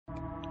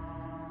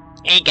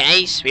Hey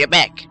guys, we're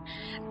back.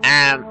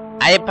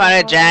 I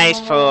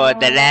apologize for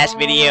the last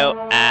video.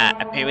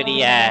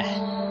 Apparently, I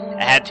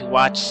had to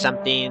watch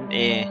something.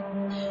 I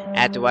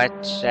had to watch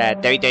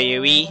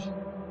WWE,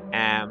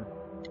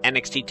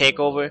 NXT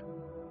Takeover,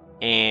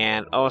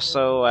 and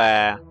also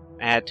I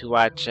had to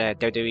watch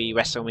WWE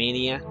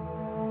WrestleMania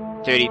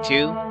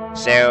 32.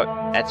 So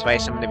that's why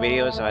some of the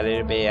videos are a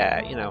little bit,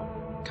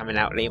 coming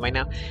out late right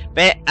now.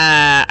 But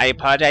I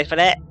apologize for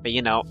that. But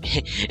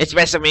it's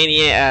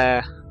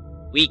WrestleMania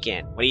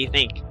weekend. What do you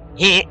think?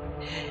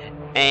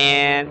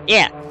 And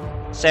yeah,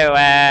 so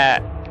where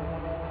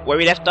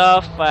we left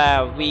off,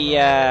 we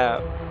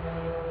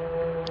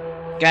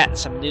got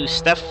some new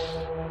stuff.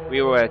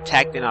 We were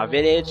attacked in our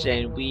village,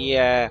 and we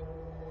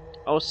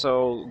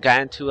also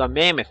got into a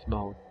mammoth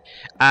mode.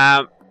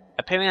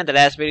 Apparently on the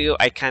last video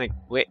I kind of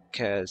quit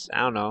because I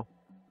don't know.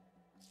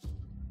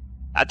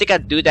 I think I'll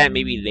do that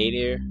maybe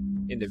later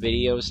in the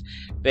videos,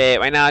 but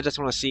right now I just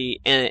want to see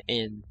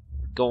and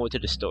go into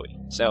the story.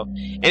 So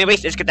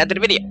anyways, let's get down to the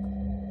video.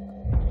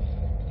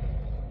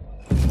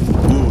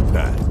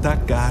 Buddha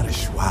takar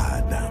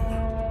shwadam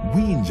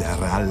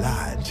winjara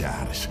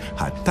lajars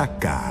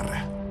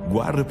hatakar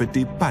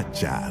guarpeti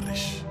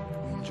pachars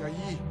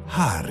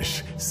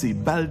harsh si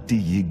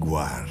balti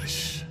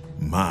yiguars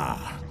ma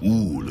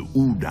ul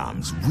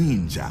udams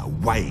winja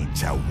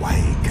waicha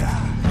waika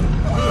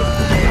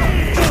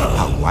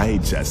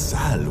hawaicha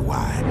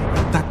salwai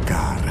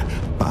takar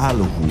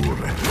palhur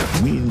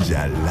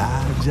winja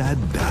laja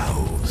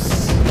daus.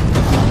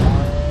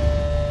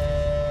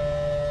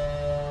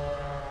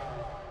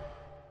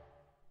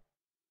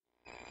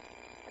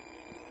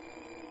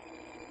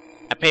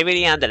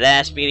 Apparently on the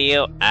last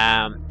video,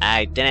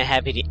 I didn't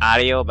have any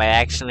audio by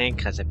accident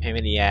because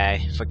apparently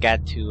I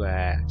forgot to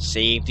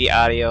save the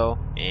audio,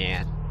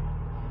 and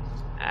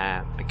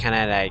I kind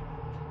of like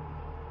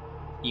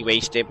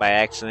erased it by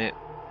accident.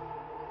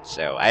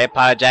 So I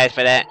apologize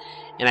for that,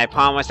 and I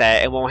promise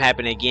that it won't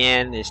happen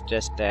again. It's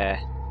just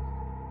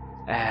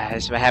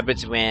it's what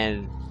happens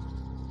when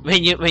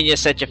you're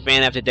such a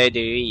fan of the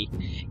WWE,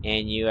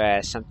 and you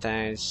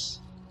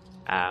sometimes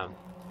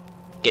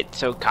get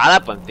so caught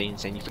up on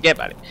things and you forget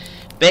about it.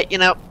 But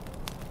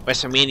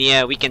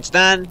WrestleMania weekend's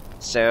done,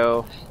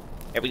 so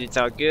everything's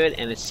all good,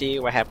 and let's see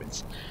what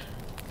happens.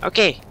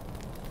 Okay,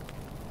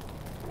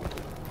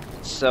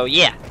 so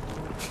yeah,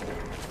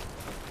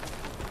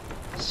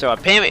 so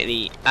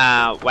apparently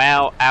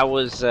while I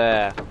was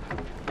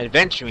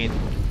adventuring,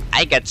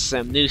 I got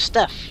some new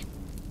stuff.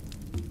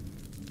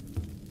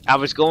 I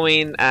was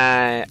doing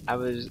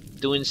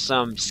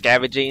some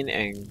scavenging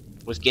and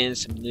was getting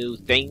some new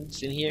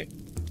things in here.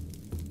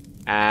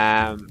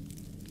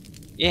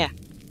 Yeah,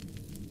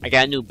 I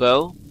got a new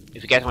bow,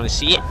 if you guys want to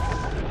see it.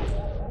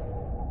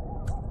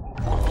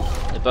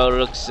 The bow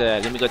looks,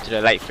 let me go to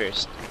the light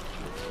first.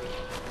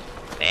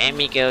 Let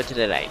me go to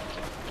the light.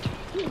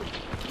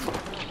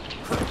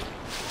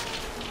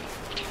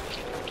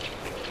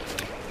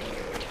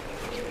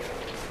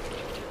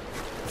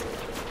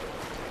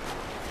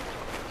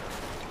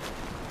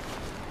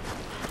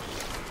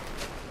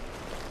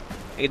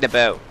 Look at the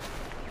bow.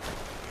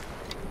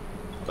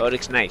 Bow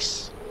looks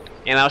nice.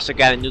 And I also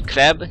got a new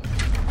club.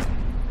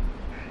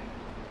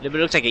 It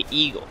looks like an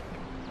eagle.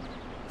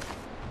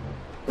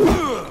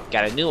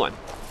 Got a new one.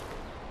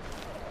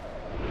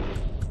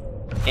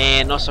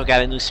 And also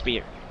got a new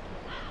spear.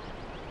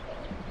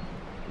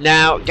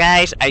 Now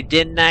guys, I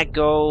did not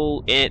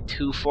go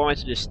too far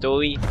into the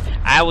story.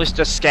 I was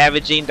just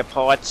scavenging the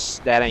parts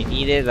that I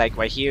needed, like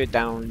right here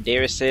down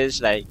there it says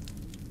like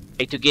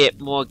to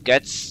get more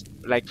guts.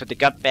 Like for the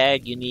gut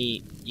bag you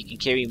can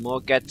carry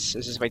more guts.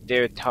 This is right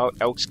there,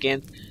 elk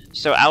skin.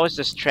 So I was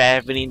just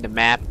traveling the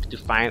map to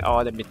find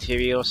all the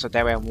materials so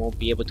that way I won't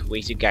be able to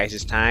waste you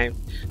guys' time.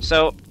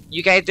 So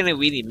you guys didn't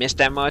really miss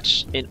that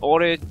much. In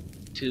order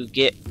to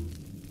get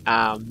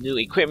new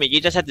equipment,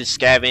 you just have to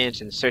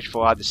scavenge and search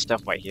for all this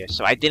stuff right here.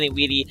 So I didn't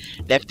really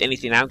left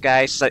anything out,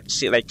 guys.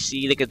 See,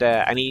 look at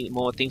I need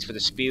more things for the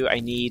spear.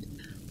 I need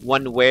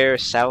one wear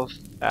south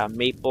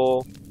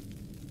maple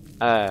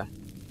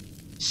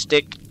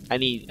stick. I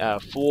need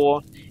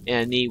 4. And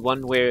I need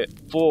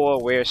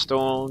 4 wear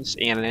stones,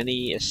 and I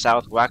need a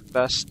south rock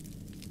dust.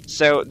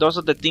 So those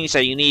are the things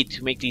that you need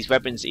to make these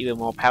weapons even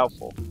more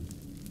powerful.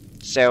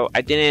 So I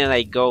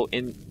didn't go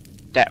in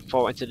that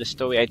far into the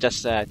story. I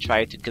just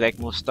tried to collect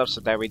more stuff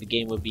so that way the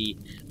game would be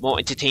more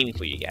entertaining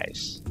for you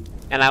guys.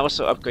 And I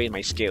also upgraded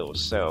my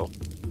skills. So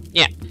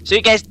yeah, so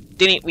you guys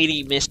didn't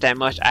really miss that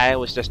much. I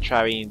was just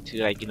trying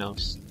to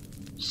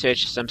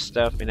search some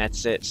stuff, and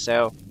that's it.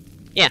 So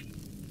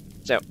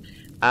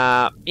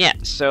yeah,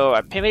 so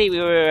apparently we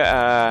were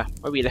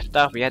where we left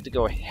off. We had to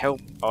go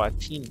help our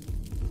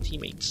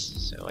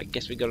teammates. So I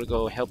guess we gotta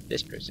go help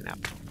this person out.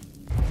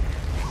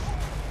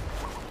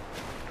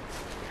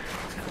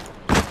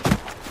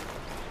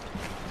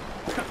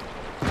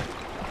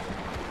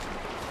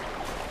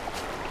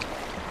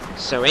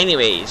 So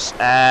anyways,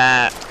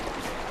 how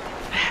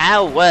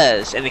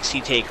was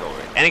NXT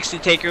Takeover? NXT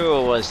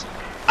Takeover was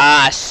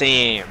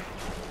awesome.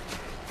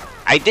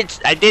 I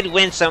did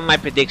win some of my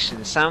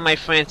predictions. Some of my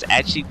friends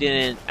actually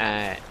didn't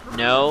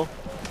know.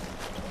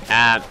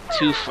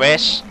 Too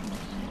Fresh.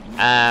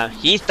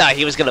 He thought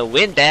he was gonna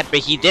win that, but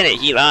he didn't.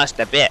 He lost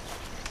a bet.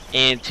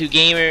 And Two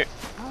Gangster,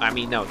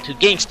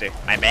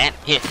 my bad.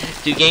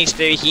 Two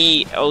Gangster,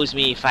 he owes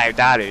me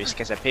 $5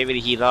 because apparently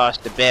he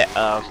lost the bet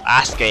of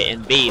Oscar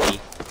and Bailey.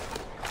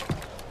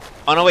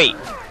 Oh no, wait.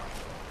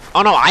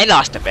 Oh no, I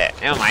lost the bet.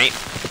 Never mind.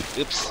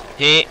 Oops.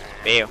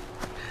 Fail.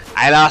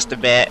 I lost the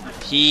bet.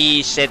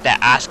 He said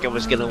that Oscar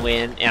was gonna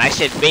win, and I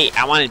said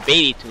I wanted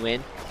Bailey to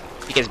win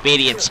because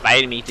Bailey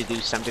inspired me to do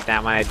something that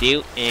I want to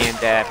do, and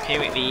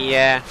apparently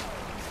I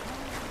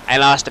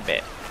lost the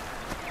bet.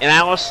 And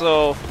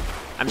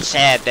I'm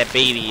sad that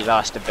Bailey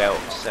lost the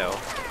belt, so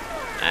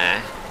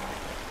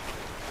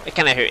it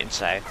kind of hurt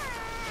inside.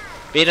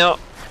 But you know,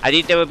 I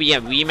think there will be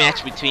a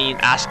rematch between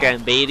Oscar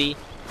and Bailey,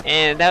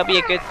 and that would be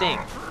a good thing.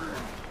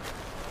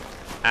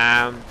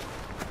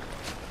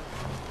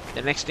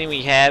 The next thing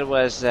we had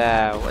was,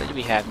 what did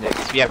we have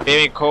next? We have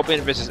Baron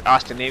Corbin versus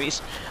Austin Aries.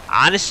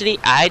 Honestly,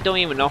 I don't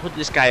even know who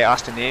this guy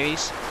Austin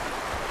Aries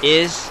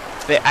is,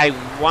 but I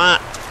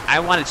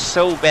wanted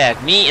so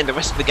bad. Me and the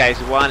rest of the guys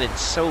wanted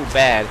so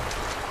bad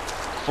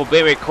for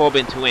Baron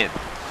Corbin to win.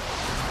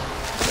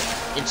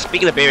 And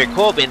speaking of Baron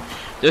Corbin,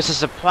 there's a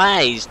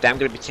surprise that I'm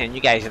gonna be telling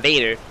you guys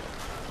later.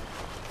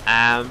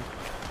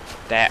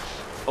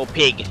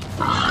 Pig.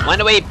 Run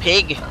away,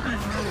 pig!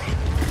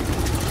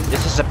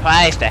 There's a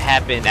surprise that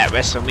happened at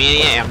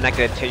WrestleMania, and I'm not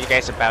gonna tell you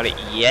guys about it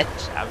yet.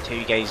 I'll tell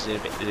you guys a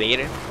little bit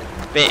later.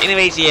 But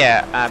anyways,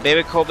 yeah,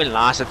 Baron Corbin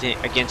lost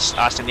against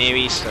Austin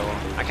Aries, so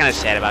I'm kind of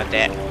sad about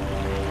that.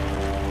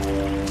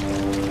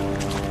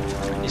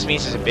 This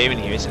means there's a Baron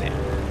here, isn't it?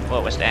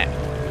 What was that?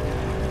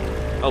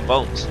 Oh,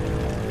 Bones.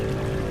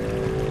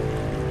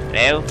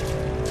 Hello?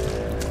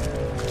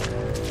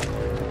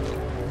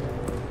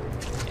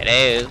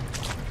 Hello?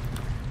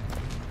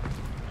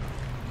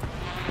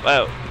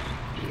 Whoa.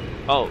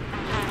 Oh.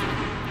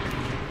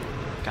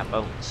 Got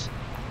Bones.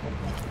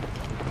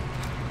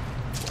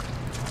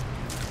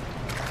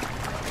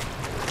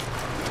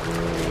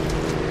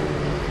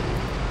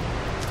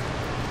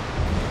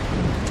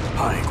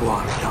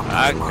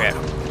 Ah, crap.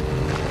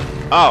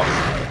 Oh.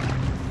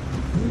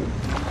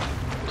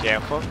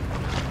 Careful.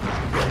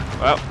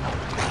 Well.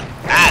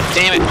 Ah,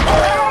 damn it.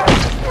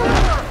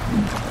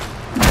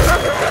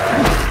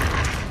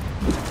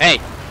 Hey.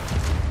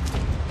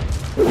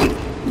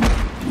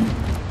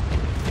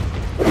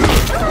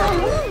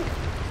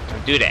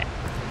 Don't do that.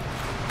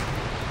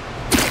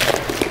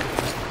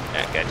 I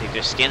gotta take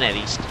their skin at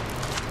least.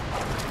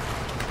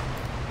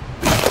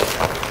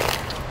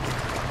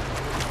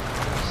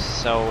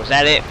 So, was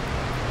that it?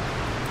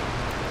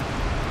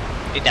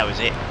 I think that was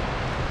it.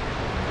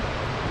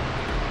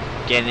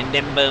 Getting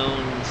them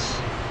bones.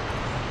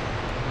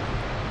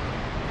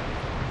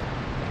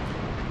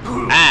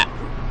 Ah!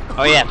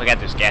 Oh yeah, I forgot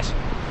there's gas.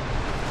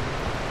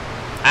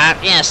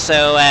 Yeah,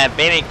 so,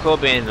 Baron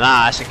Corbin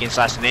lost against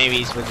Austin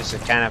Aries, which is a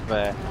kind of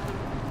a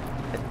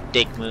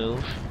dick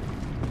move.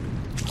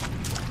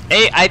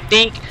 Hey, I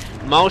think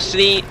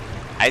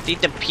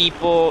the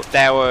people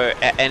that were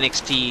at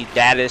NXT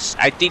Dallas,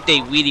 I think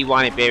they really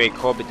wanted Baron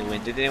Corbin to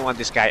win. They didn't want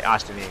this guy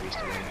Austin Aries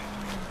to win.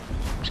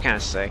 Which kind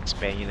of sucks,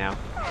 but you know.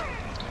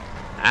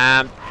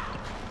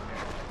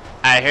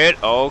 I heard,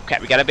 oh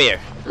crap, we got a bear.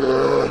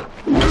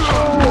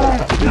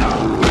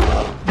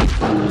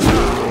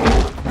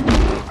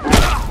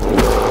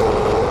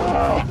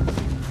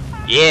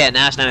 Yeah,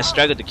 now it's not a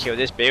struggle to kill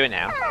this bear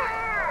now.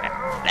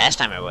 Last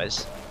time it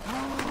was.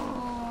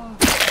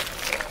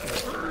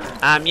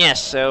 Yeah,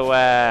 so,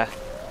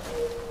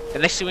 the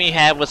next thing we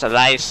had was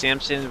Elias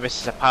Simpson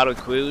versus Apollo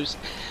Crews.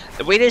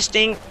 The weirdest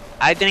thing,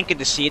 I didn't get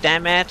to see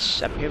that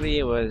match. Apparently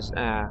it was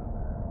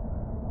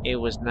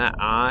not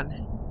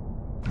on.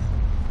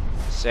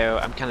 So,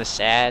 I'm kind of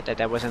sad that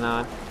that wasn't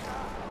on.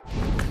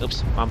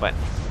 Oops, wrong button.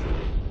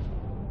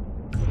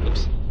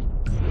 Oops.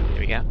 Here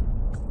we go.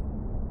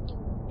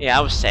 Yeah,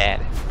 I was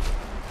sad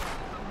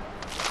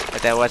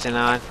that wasn't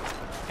on.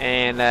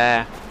 And,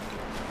 I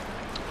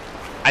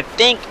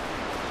think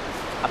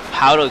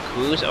Apollo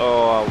Crews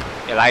or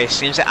Elias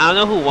Simpson, I don't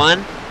know who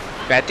won,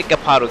 but I think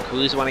Apollo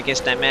Crews won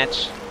against that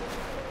match.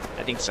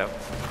 I think so.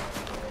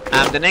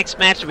 The next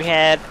match we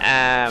had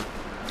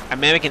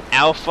American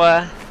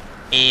Alpha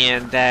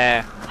and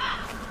Dash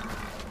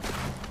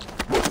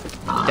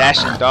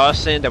and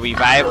Dawson, the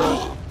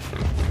Revival,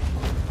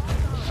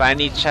 find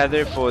each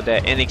other for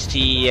the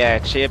NXT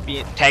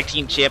Tag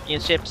Team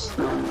Championships.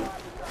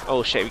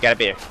 Oh shit, we got a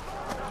bear.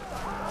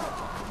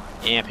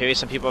 And apparently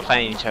some people are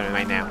fighting each other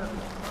right now.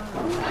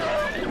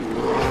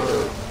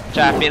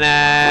 Chopping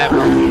up.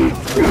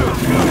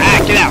 Ah,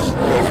 get out!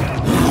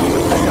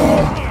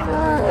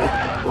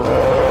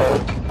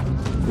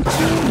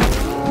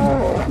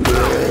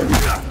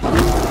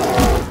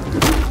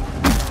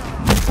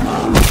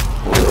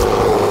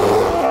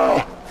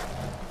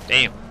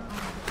 Damn.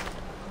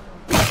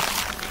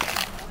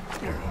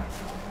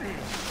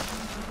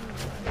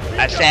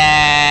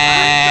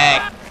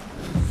 Attack!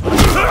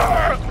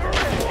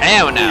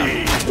 Hell no!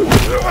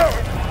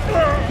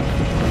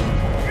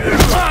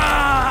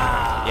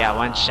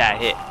 one-shot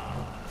hit.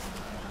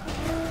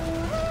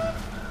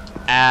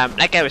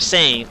 Like I was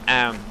saying,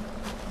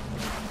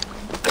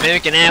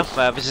 American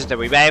Alpha versus the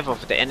Revival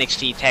for the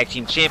NXT Tag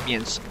Team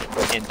Champions,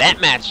 and that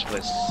match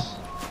was,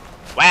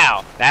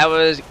 wow, that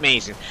was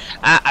amazing.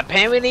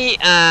 Apparently,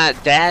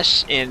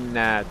 Dash and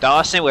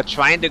Dawson were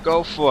trying to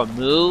go for a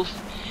move,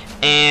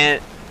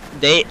 and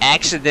they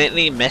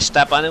accidentally messed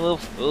up on the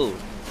move. Ooh,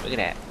 look at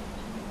that.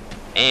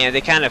 And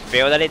they kind of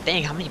failed at it.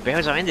 Dang, how many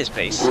barrels are in this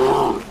place?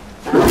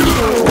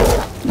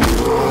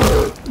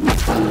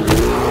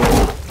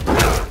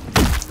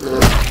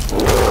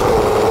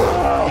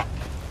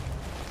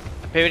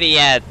 Apparently,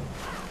 yeah,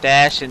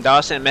 Dash and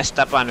Dawson messed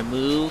up on the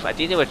move. I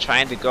think they were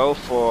trying to go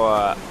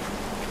for...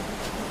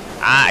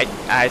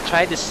 I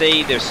tried to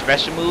say their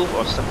special move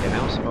or something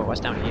else. Oh,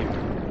 what's down here?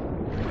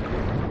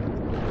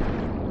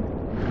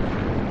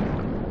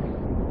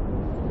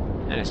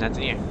 No, there's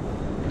nothing here.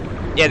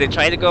 Yeah, they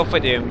tried to go for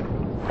the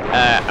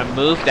a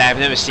move that I've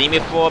never seen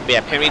before, but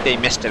apparently they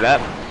messed it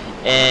up.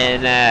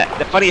 And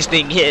the funniest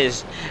thing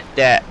is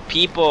that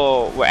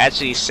people were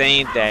actually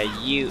saying that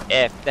you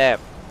effed up,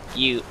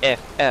 you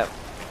effed up,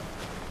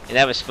 and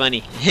that was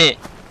funny. Yeah,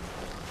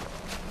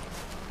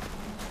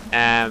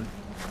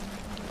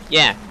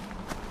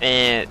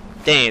 and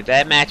dang,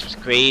 that match was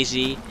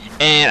crazy.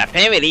 And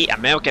apparently,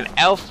 American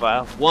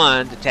Alpha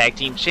won the tag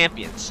team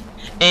champions.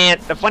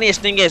 And the funniest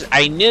thing is,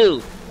 I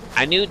knew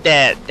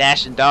that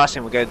Dash and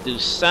Dawson were gonna do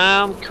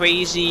some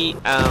crazy,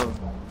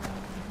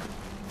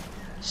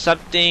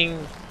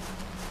 something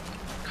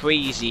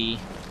crazy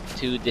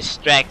to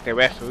distract the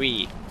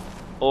referee,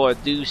 or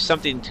do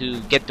something to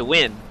get the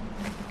win.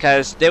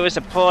 Because there was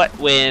a part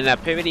when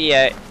apparently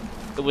it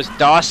was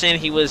Dawson.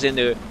 He was in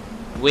the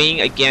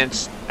ring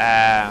against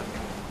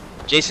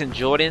Jason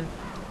Jordan,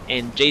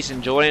 and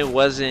Jason Jordan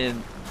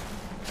wasn't.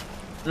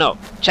 No,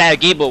 Chad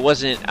Gable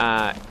wasn't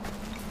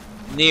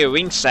near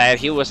ringside.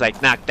 He was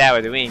like knocked out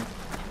of the ring,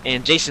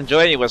 and Jason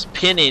Jordan was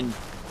pinning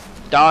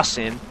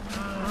Dawson,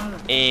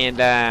 and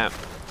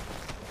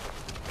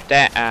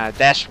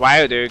Dash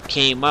Wilder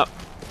came out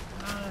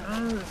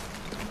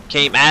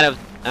of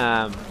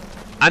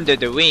under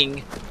the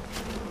ring,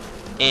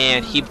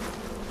 and he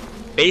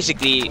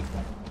basically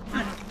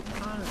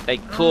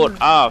like pulled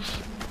off.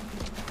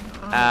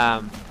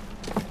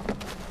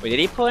 Wait, did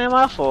he pull him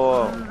off,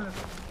 or?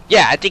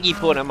 Yeah, I think he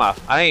pulled him off.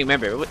 I don't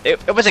remember.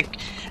 It was a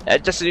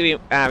just to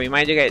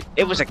remind you guys,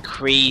 it was a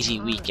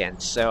crazy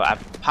weekend, so I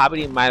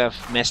probably might have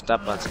messed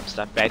up on some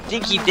stuff, but I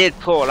think he did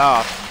pull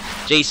off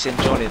Jason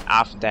Jordan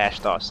off Dash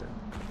Dawson.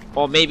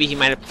 Or maybe he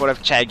might have pulled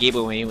off Chad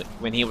Gable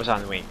when he was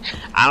on the ring.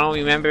 I don't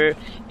remember.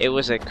 It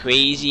was a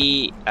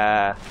crazy...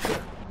 I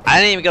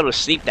didn't even go to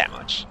sleep that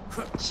much.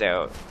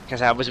 So,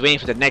 because I was waiting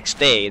for the next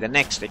day,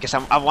 because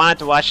I wanted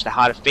to watch the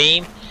Hall of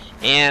Fame,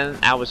 and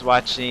I was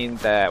watching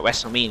the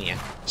WrestleMania.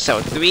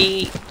 So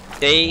 3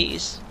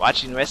 days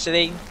watching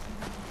wrestling,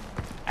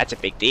 that's a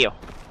big deal.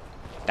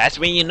 That's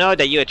when you know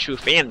that you're a true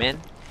fan,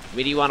 man.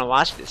 Really want to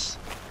watch this.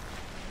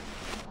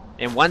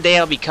 And one day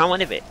I'll become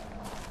one of it.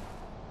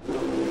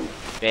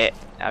 But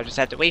I'll just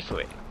have to wait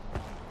for it.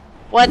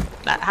 What?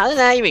 How did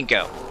that even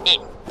go?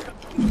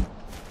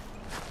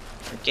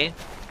 Okay.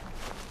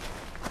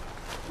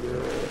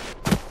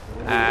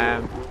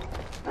 Uh-oh.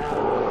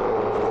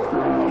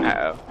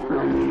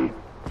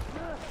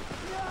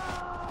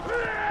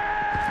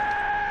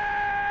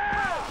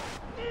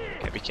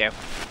 Gotta be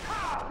careful.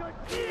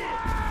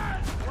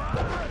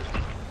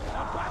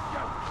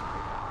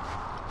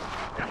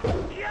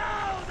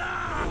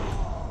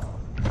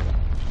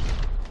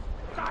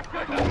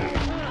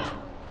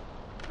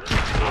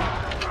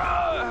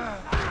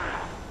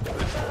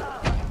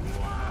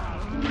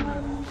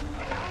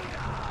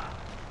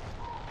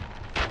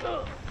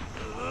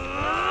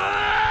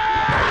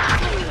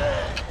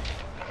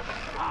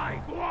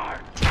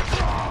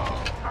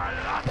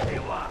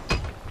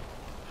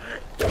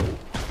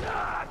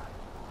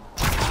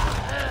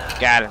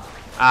 Got him.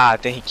 Ah,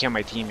 then he killed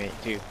my teammate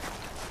too.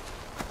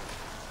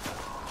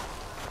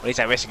 At least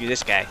I rescued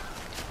this guy.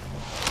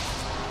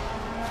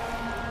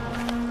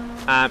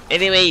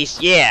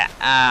 Anyways, yeah.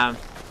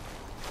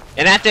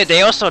 And after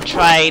they also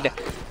tried,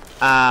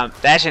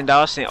 Dash and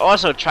Dawson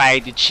also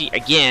tried to cheat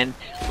again,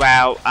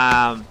 while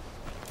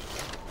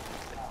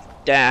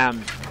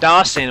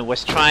Dawson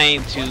was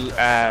trying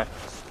to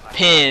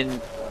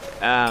pin,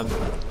 I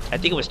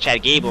think it was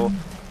Chad Gable,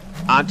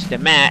 onto the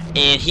mat,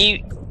 and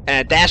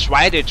Dash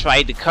Wilder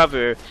tried to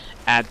cover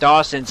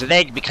Dawson's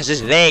leg because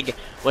his leg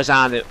was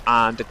on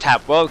the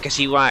top rope, because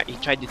he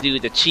tried to do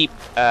the cheap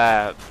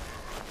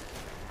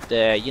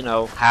you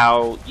know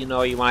how you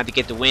wanted to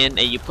get the win,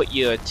 and you put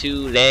your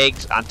 2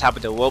 legs on top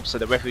of the rope so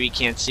the referee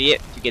can't see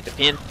it to get the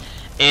pin,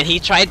 and he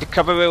tried to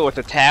cover it with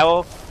a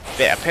towel,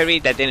 but apparently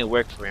that didn't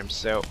work for him.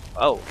 So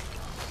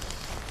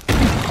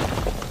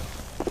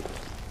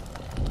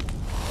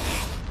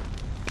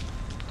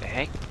the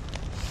heck?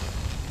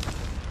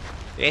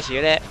 You guys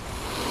hear that?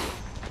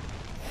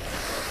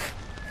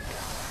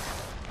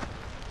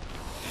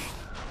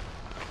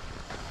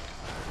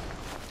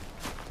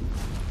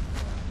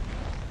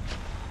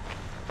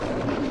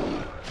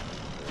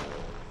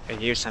 I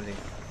hear something.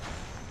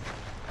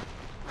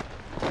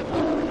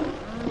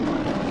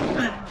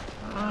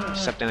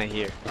 Something I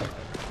hear.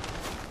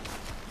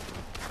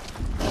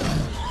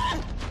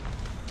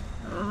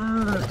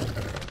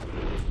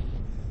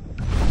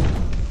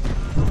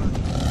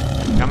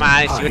 Come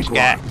on, see what you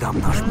got.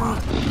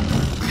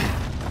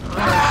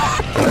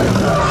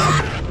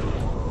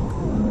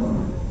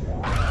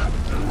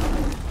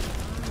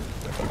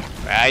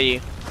 Where are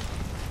you?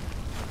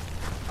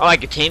 Oh, I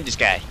can tame this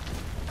guy.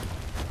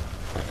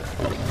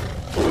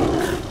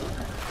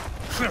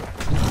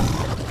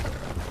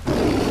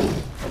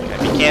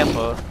 Gotta be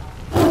careful.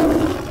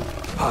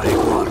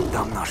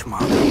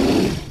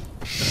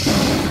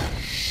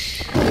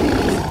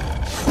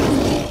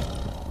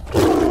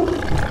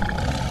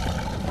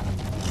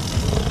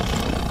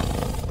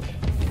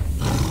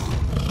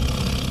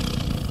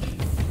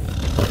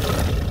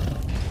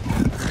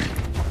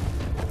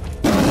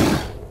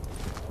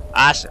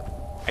 Awesome.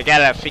 I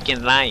got a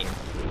freaking lion.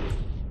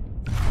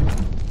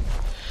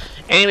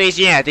 Anyways,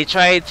 yeah, they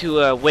tried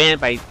to win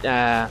by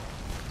yeah,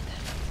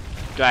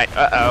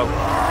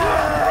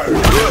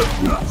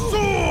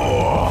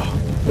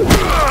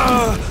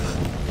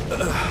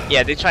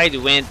 they tried to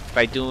win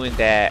by doing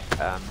that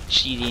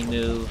cheating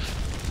move,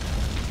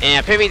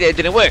 and apparently it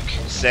didn't work.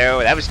 So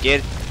that was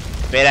good.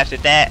 But after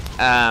that,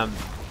 I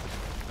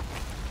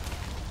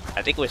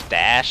think it was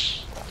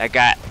Dash that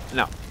got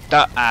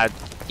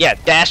yeah,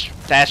 Dash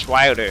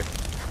Wilder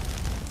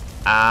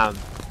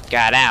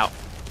got out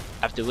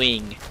of the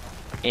wing,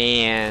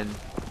 and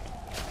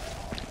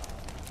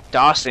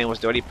Dawson was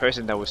the only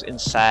person that was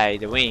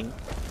inside the wing,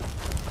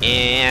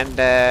 and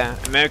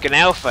American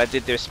Alpha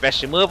did their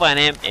special move on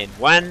him, and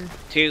 1,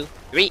 2,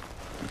 3,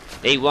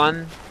 they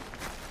won,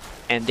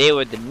 and they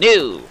were the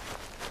new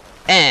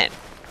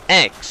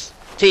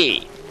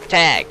NXT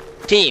Tag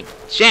Team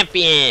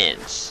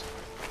Champions.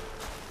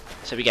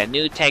 So we got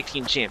new tag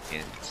team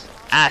champions.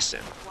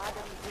 Awesome.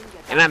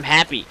 And I'm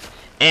happy.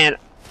 And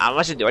I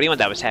wasn't the only one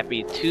that was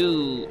happy.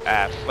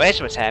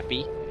 Flash was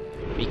happy.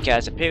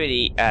 Because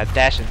apparently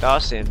Dash and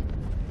Dawson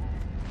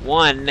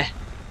won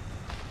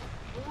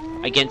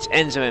against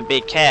Enzo and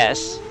Big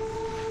Cass.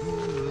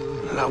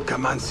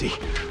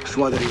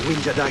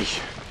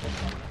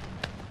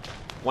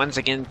 Once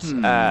against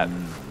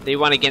they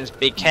won against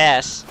Big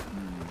Cass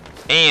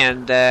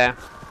and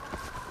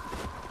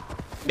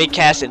Big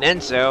Cass and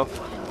Enzo,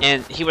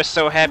 and he was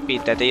so happy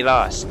that they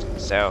lost.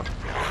 So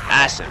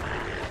awesome.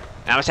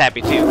 I was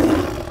happy too.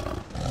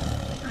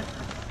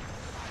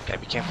 Gotta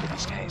be careful with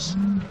these guys.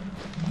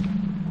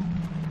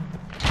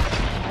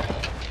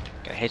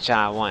 Got a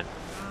headshot on one.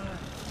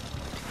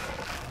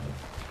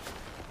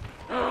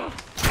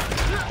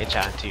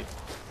 Headshot on two.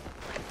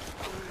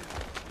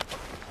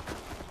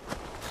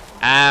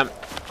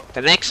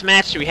 The next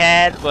match we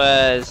had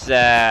was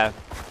a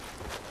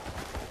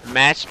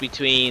match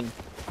between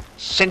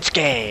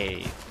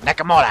Shinsuke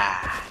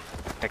Nakamura,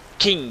 the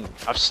king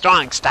of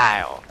strong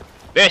style,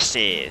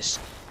 versus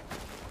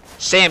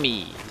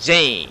Sami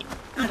Zayn,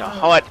 the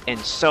heart and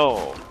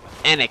soul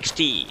of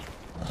NXT.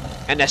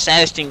 And the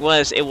saddest thing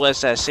was, it was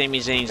Sami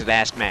Zayn's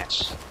last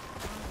match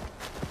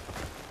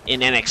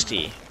in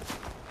NXT.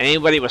 And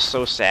everybody was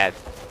so sad.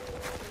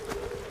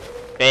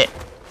 But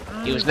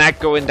he was not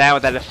going down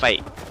without a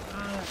fight.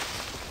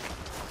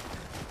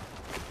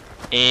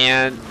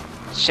 And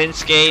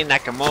Shinsuke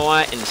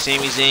Nakamura and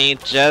Sami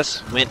Zayn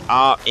just went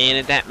all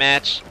in that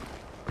match.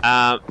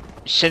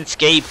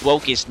 Shinsuke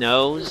broke his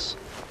nose.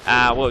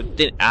 Well,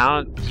 he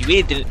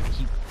didn't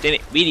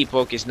really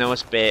broke his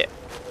nose, but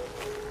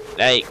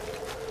like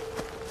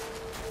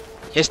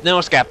his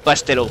nose got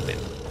busted open.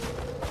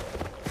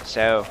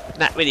 So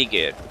not really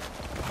good.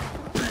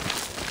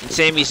 And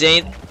Sami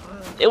Zayn,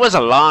 it was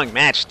a long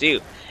match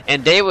too,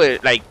 and they were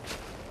like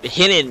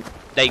hitting,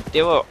 like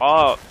they were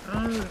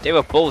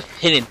both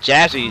hitting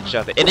jabs at each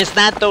other, and it's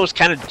not those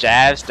kind of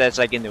jabs that's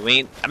like in the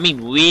ring. I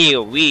mean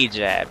real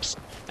jabs,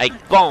 like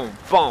boom,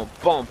 boom,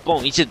 boom,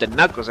 boom. Each of the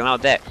knuckles and all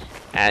that,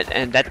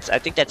 and I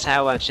think that's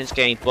how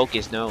Shinsuke broke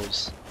his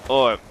nose,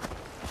 or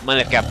might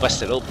have got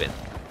busted open.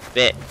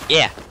 But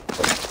yeah.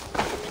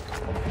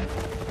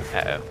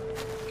 Uh-oh.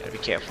 Gotta be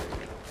careful.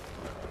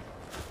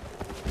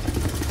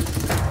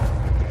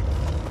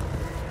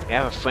 We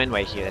have a friend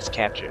right here that's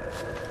captured.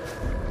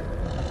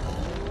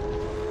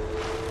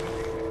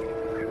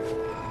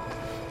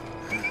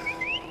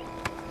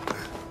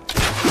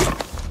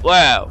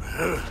 Wow.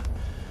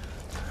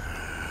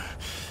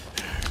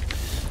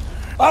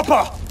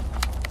 Apa!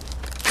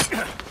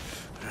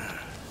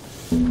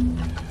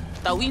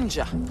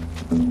 Tawinja.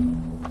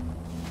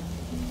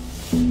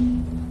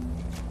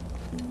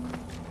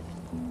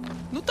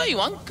 No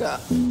Taiwanka.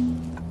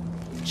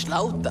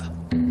 Schlauta.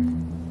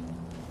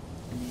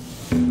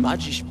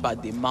 Magisch pa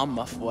de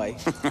mama foi.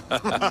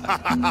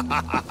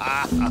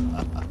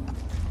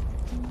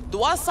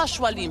 Duasa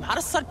shwalim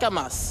harsar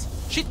kamas.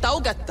 Shitau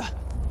gatta.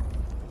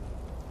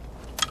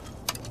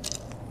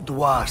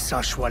 Dua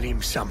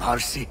sashwalim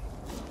samharsi,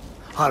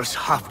 hars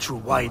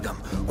hafchu waidam,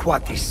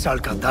 quatis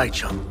salka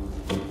daicham.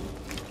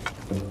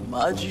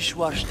 Magisch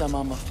warsta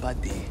mama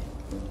fadi.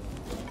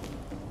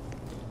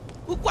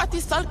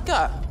 Ukwati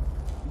salka.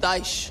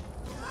 Daish.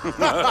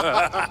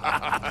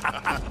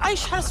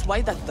 Aish has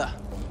waidata.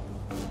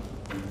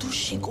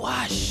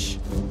 Tushigwash.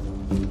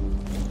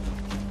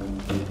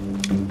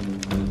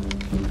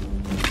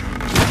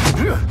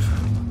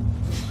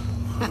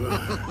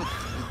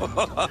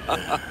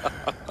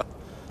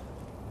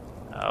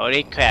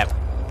 Holy crap.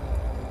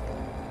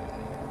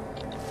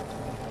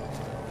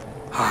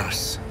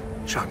 Hars,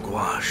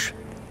 Changwash.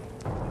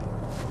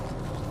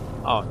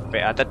 Oh,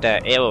 but I thought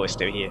the arrow was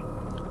still here.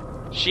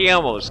 She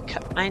almost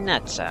cut my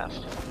nuts off.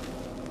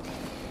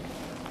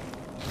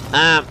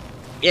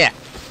 Yeah.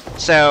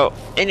 So,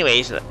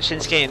 anyways,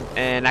 Shinsuke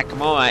and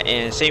Nakamura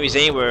and Sami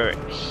Zayn were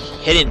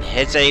hitting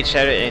heads at each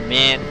other, and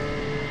man,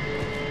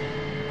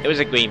 it was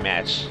a great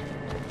match.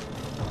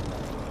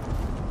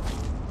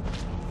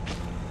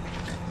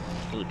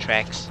 Blue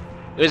tracks.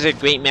 It was a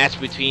great match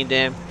between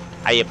them.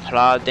 I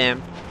applaud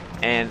them,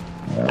 and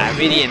I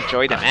really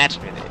enjoyed the match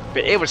with it.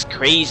 But it was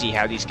crazy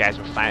how these guys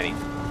were fighting.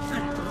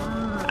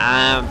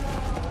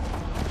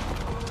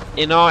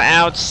 In all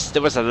outs,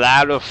 there was a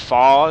lot of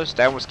falls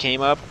that almost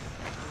came up.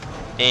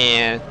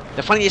 And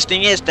the funniest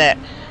thing is that,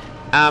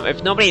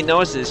 if nobody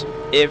knows this,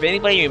 if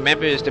anybody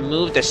remembers the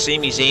move that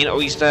Sami Zayn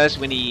always does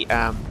when he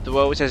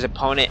throws his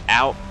opponent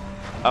out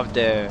of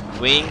the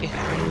ring,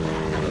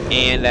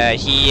 and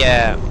he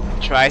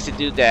tries to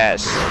do that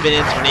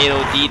spinning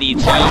tornado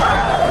DDT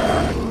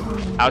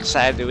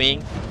outside the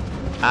ring,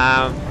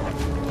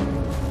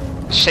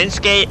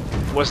 Shinsuke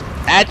was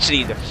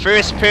actually the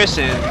first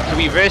person to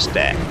reverse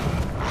that.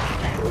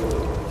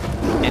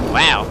 And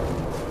wow,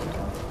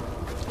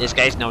 this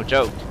guy's no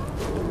joke.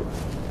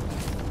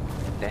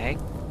 What the heck?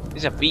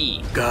 There's a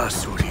bee.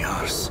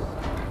 Gasuriars.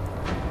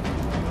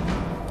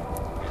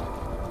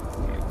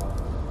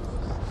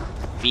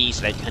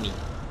 Bees like honey.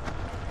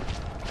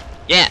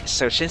 Yeah,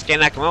 so Shinsuke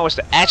Nakamura was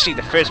actually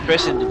the first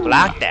person to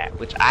block that,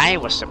 which I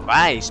was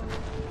surprised.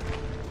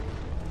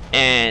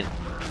 And,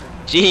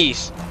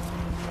 jeez.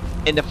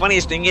 And the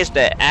funniest thing is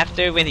that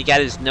after when he got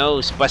his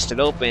nose busted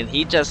open,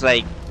 he just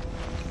like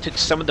took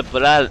some of the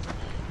blood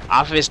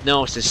off of his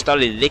nose and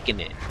started licking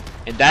it.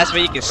 And that's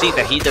where you can see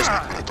that he just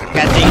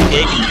got things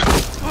big.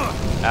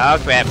 Oh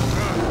crap.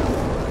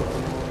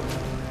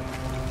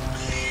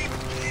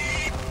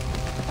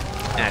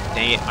 Ah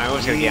dang it, my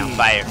room's gonna get on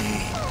fire.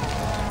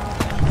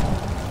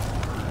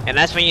 And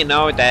that's when you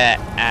know that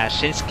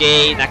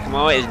Shinsuke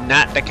Nakamura is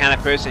not the kind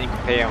of person you can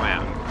play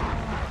around.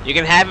 You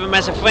can have him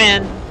as a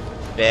friend,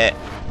 but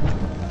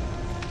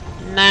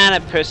not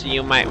a person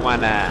you might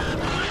wanna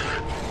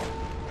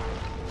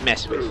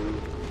mess with.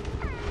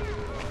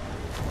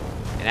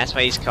 And that's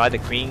why he's called the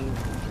Queen.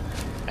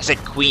 I said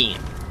Queen.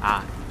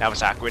 Ah, that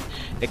was awkward.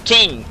 The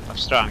King of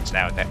Strong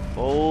Style. That.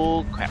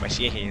 Oh crap! I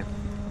see a hand.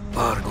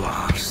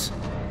 Barguars.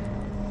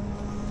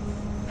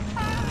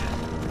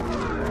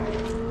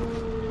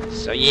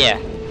 So yeah.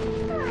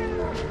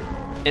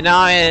 And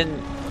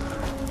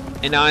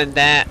on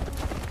that,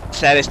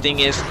 saddest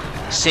thing is,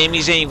 Sami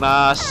Zayn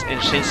lost and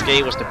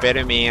Shinsuke was the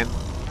better man.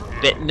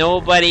 But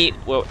nobody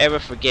will ever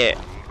forget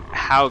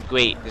how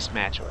great this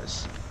match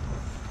was.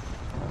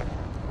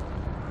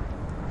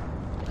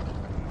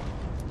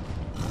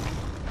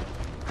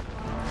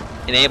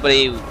 And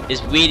everybody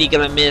is really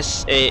gonna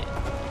miss it.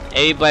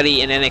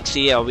 Everybody in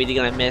NXT are really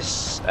gonna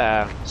miss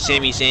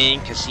Sami Zayn,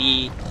 because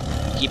he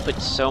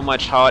put so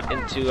much heart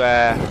into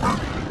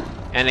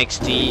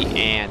NXT,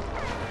 and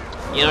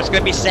you know it's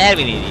gonna be sad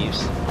when he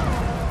leaves.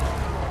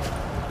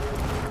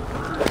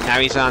 Now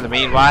he's on the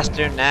main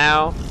roster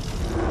now.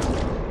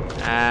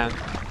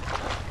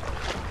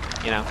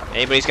 You know,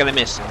 everybody's gonna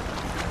miss him.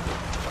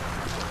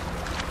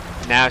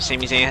 Now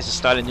Sami Zayn has to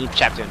start a new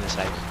chapter in his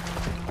life.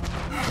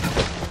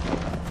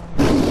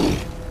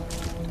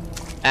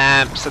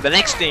 So the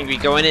next thing we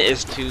go in it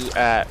is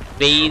to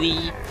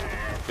Bayley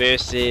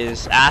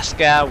versus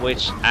Asuka,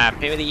 which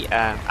apparently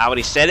I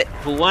already said it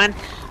who won,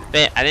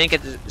 but I didn't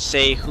get to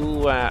say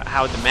who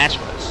how the match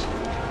was.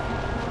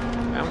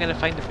 I'm gonna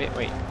find the bit.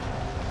 Wait.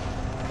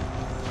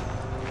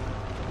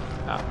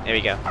 Oh, there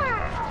we go.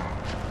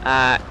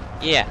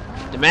 Yeah,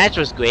 the match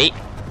was great,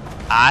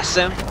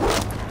 awesome.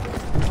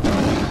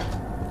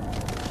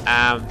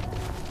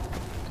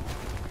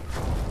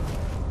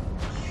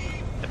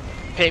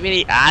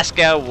 Apparently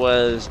Asuka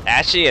was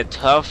actually a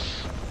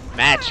tough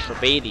match for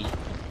Bayley,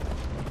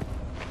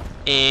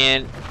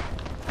 and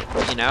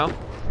you know,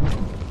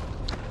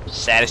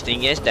 saddest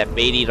thing is that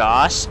Bayley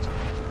lost.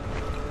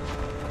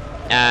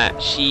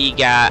 She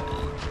got.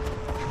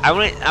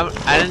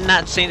 I'm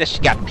not saying that she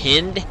got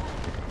pinned,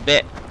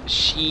 but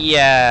she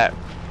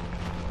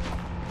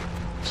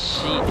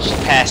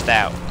passed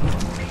out.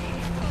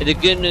 And the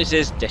good news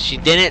is that she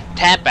didn't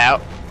tap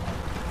out.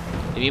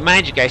 To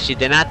remind you guys, she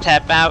did not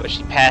tap out,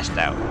 she passed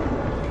out.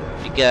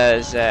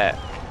 Because,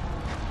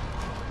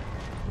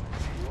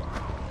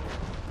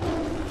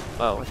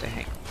 whoa, what the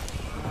heck?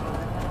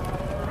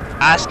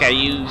 Asuka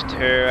used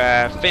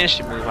her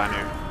finishing move on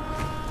her.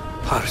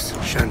 Hars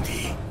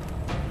Shanti.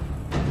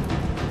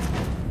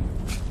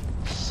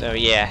 So,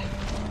 yeah.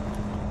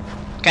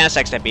 Kinda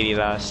sucks that Bayley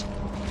lost.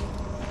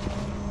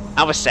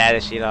 I was sad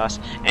that she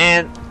lost.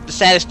 And the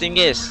saddest thing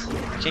is,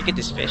 I can't get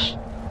this fish.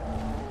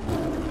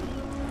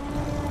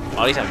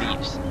 Oh, these are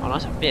leaves. Oh,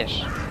 those are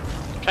fish.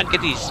 I'm trying to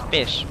get these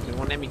fish. They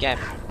won't let me grab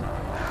it.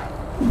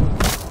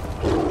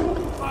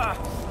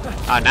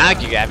 Oh, now I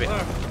can grab it.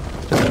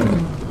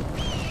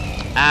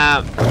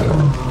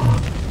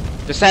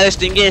 The saddest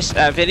thing is,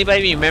 if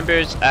anybody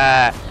remembers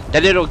that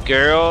little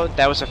girl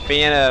that was a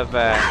fan of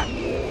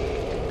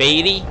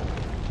Bailey,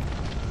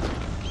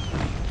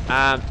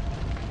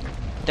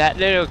 that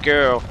little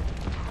girl,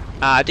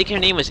 I think her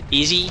name was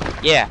Izzy.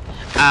 Yeah.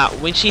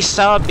 When she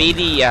saw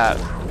Bailey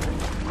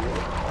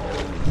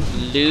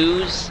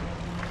lose,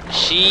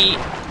 she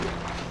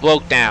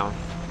broke down.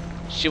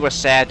 She was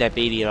sad that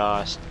Bailey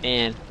lost,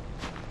 and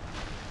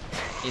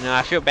you know,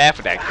 I feel bad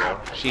for that girl.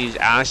 She's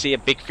honestly a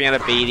big fan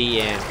of Bailey,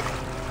 and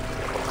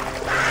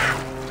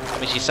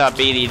when she saw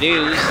Bailey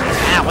lose,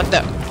 what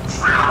the?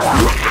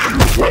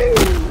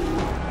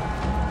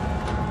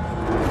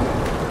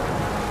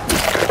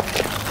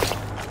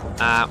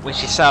 When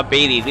she saw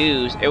Bailey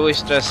lose, it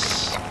was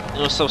just, it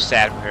was so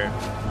sad for her.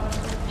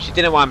 She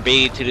didn't want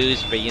Bailey to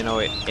lose, but you know,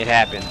 it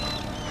happened.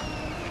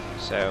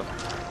 So,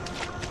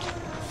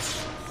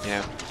 you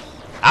know,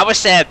 I was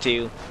sad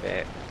too,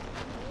 but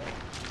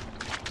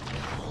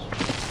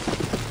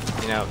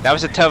you know, that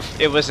was a tough.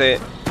 It was a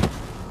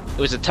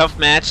tough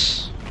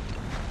match,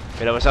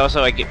 but it was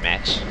also a good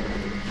match.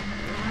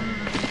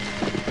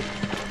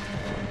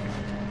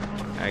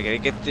 I gotta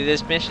get through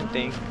this mission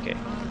thing. Okay.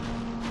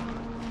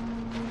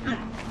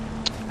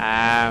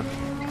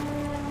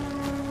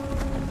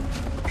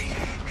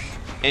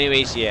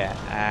 Anyways, yeah.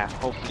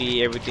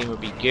 Hopefully everything will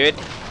be good,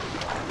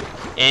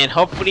 and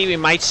hopefully we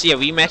might see a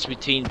rematch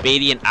between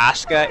Bailey and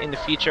Asuka in the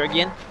future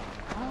again.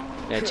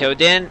 Until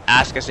then,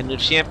 Asuka's the new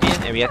champion,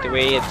 and we have to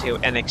wait until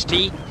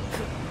NXT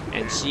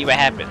and see what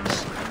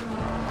happens.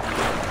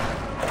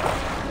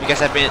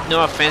 Because I've been,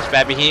 no offense, but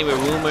I've been hearing with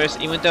rumors,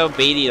 even though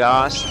Bailey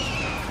lost,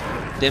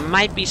 they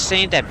might be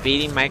saying that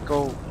Bailey might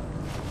go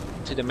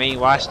to the main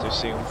roster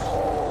soon.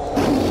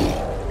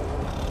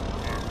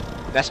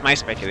 That's my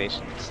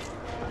speculations.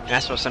 And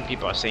that's what some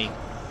people are saying.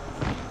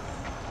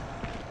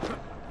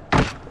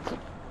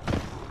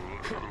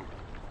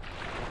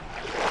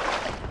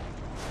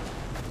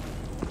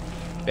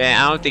 But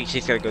I don't think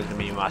she's gonna go to the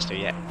main roster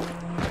yet.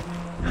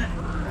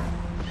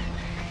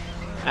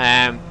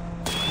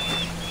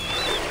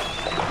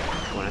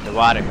 Going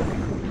underwater.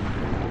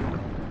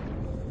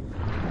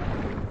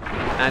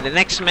 The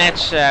next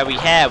match we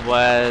had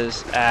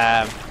was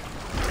the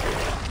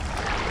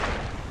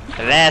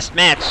last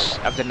match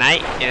of the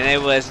night, and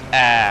it was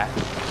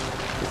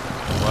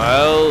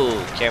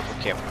whoa, careful,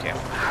 careful,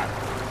 careful.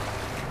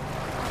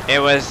 It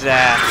was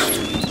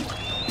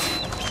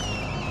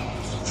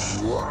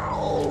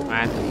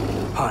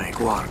Hai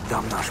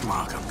guardam nash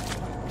magam.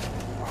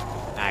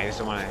 I just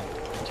don't wanna,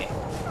 okay.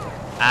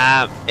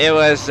 It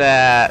was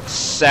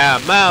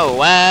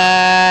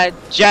Samoa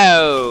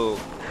Joe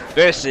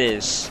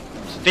versus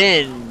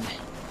Finn.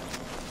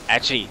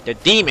 Actually, the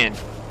Demon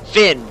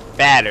Finn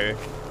Balor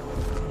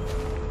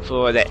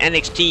for the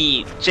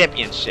NXT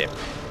Championship.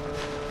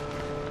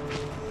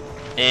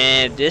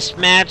 And this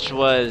match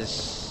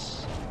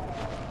was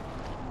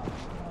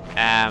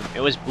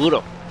it was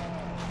brutal.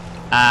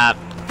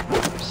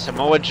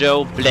 Samoa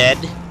Joe bled.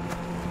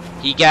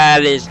 He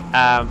got his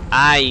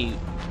eye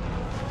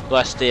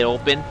busted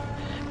open,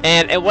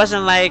 and it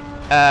wasn't like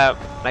a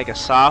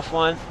soft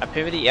one.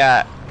 Apparently,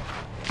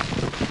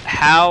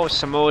 how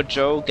Samoa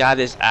Joe got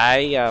his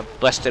eye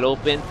busted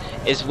open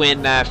is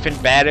when Finn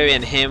Balor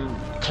and him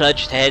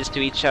clutched heads to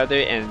each other,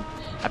 and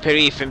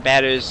apparently Finn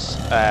Balor's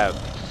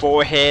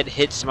forehead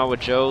hit Samoa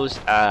Joe's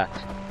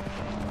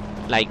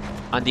like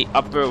on the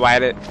upper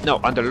right,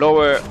 no, on the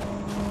lower.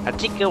 I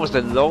think it was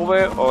the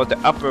lower or the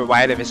upper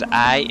right of his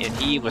eye, and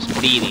he was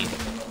bleeding.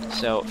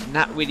 So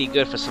not really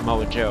good for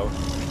Samoa Joe.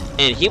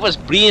 And he was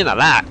bleeding a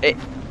lot.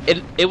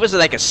 It was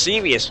like a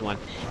serious one,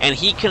 and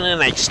he couldn't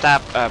like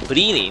stop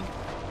bleeding.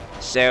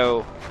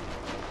 So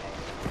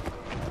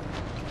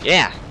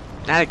yeah,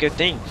 not a good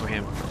thing for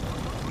him.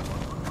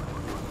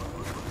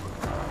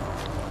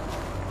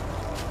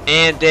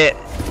 And the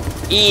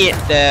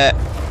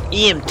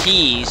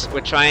EMTs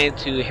were trying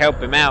to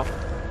help him out,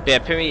 but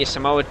apparently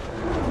Samoa.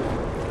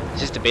 Is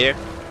this the bear?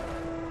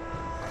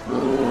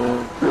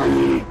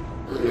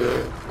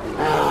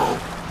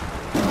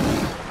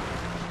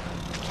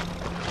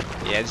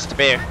 Yeah, this is the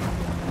bear.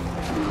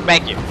 Come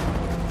back here.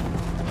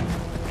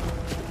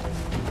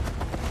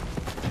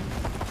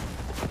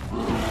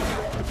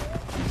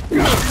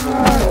 Got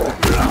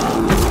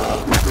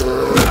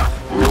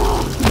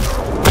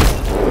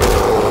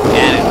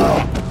it.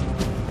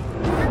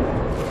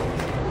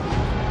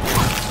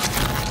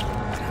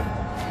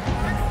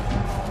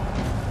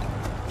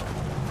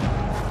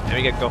 Now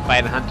we gotta go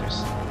fight the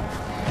hunters.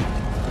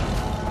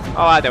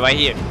 Oh, they're right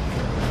here.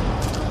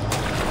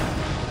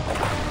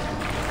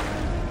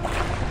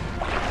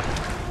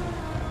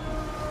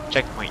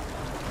 Checkpoint.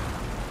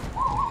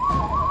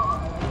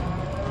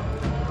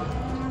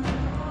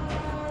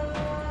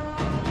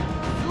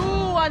 You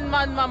one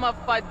man mama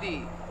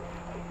fadi.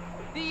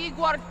 The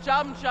Igwar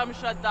cham cham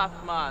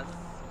shadafmas.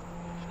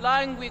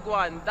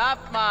 Languiguan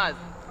dafmas.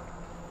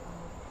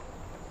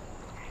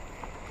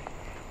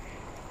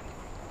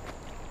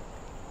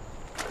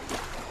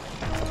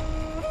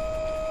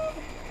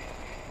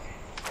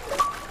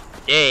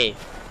 Yay,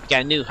 we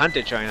got a new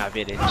hunter joining our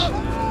village.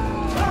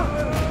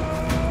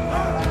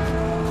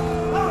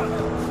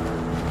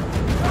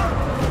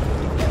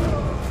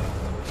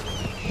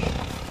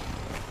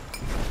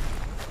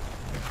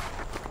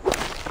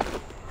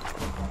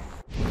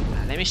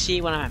 Let me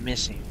see what I'm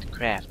missing to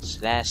craft this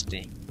last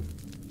thing.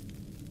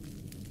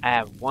 I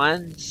have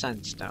one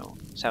sunstone,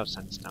 south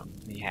sunstone.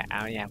 Yeah, I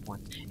already have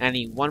one. And I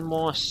need one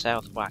more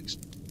south rock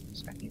stone.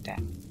 So I need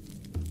that.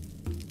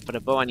 For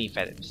the bow, I need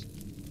feathers.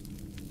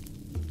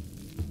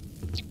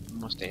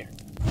 Almost there.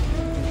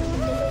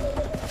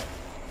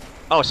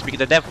 Oh, speak of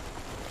the devil.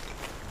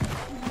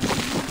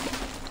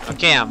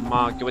 Okay, I'm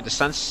good with the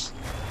sun's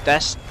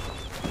dust.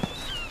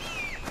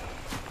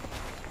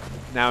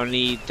 Now I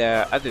need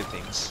the other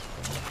things.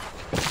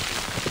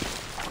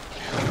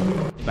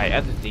 By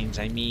other things,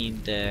 I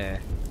mean the...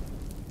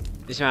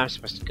 This is where I'm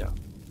supposed to go.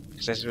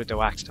 Because this is where the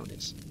rockstone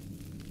is.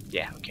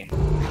 Yeah, okay.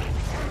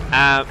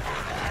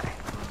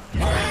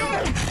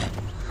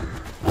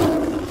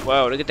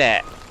 Whoa, look at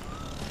that.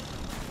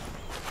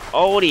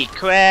 Holy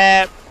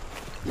crap!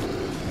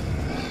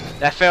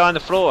 That fell on the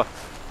floor.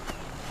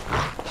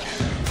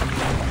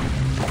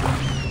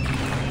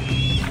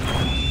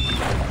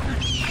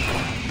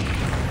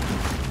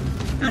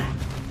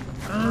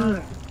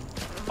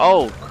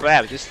 Oh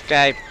crap, this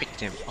guy picked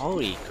him.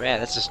 Holy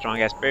crap, that's a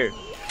strong ass bird.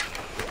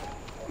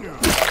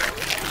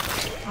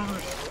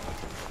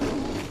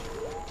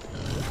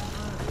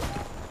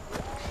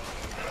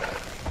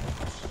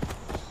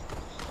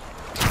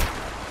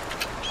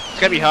 It's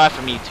gonna be hard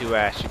for me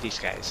to shoot these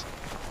guys.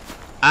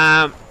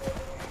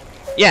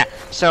 Yeah,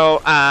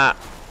 so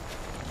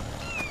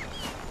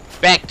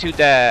back to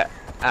the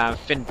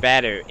Finn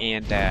Balor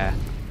and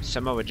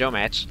Samoa Joe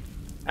match.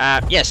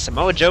 Yes,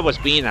 Samoa Joe was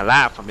bleeding a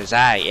lot from his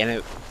eye,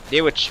 and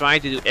they were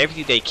trying to do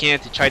everything they can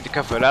to try to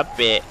cover it up,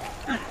 but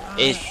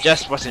it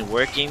just wasn't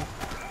working.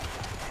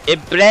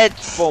 It bled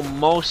for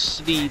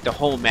mostly the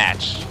whole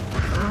match,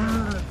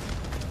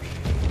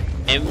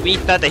 and we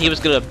thought that he was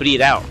gonna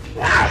bleed out.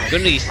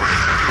 Goodness,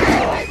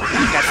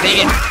 God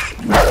dang it!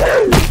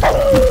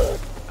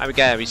 Oh, we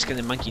gotta reskin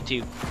the monkey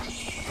too.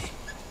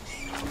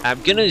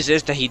 Good news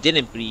is that he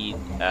didn't bleed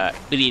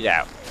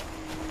out.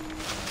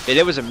 But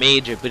there was a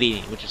major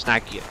bleeding, which was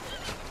not good.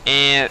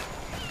 And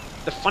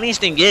the funniest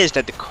thing is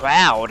that the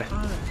crowd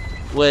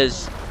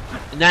was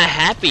not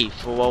happy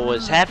for what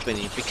was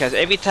happening, because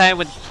every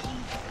time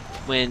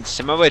when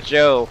Samoa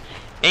Joe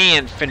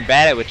and Finn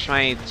Balor were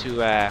trying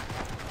to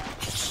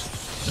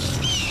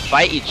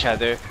fight each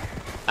other,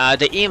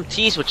 the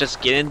EMTs would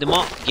just get in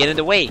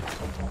the way.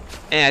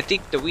 And I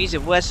think the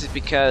reason was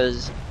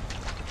because,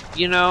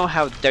 you know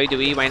how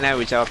WWE right now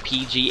is all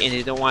PG and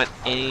they don't want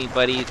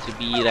anybody to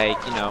be like,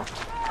 you know,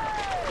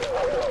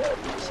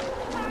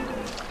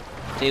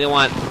 they don't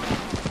want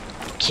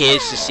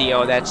kids to see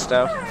all that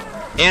stuff,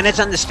 and it's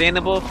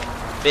understandable.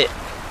 But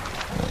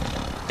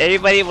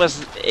everybody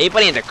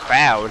in the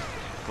crowd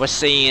was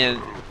saying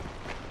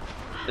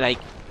like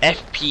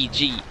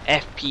FPG,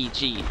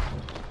 FPG,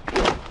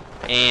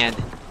 and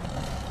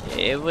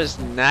it was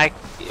not.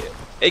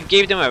 It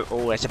gave them a.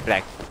 Oh, that's a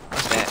black.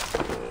 What's that?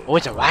 Oh,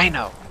 it's a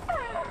rhino.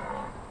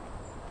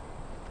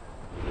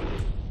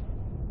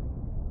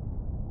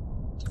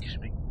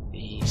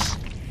 These.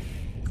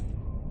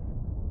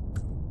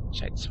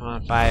 Check this one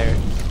on fire.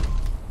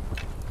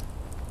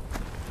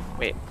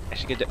 Wait, I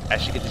should get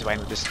this wine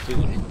with this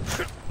food.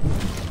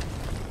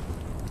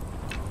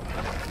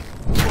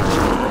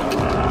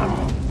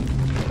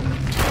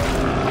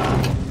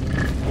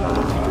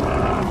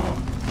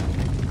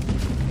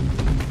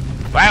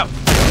 Wow!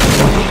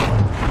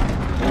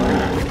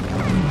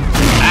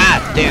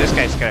 Ah, damn! This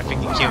guy's gonna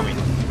freaking kill me.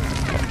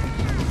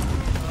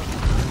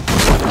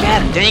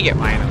 God dang it,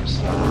 rhinos!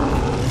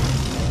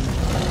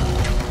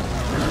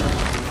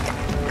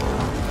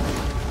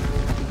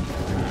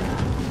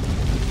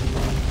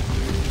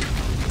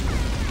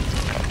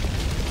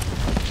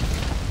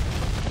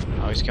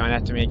 He's coming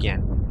after me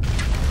again.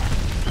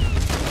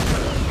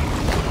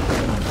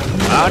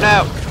 Oh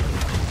no!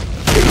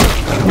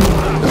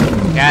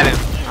 Got him.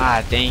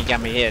 Ah, dang, he got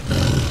me hit.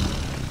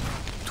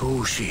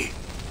 Tushi.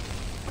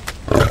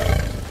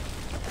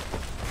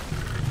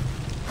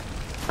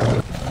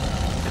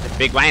 That's a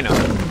big rhino.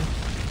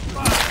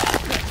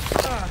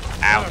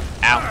 Ow,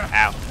 ow,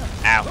 ow,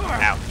 ow,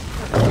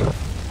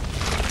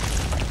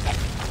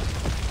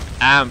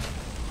 ow.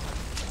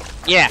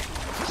 Yeah,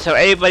 so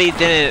everybody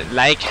didn't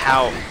like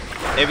how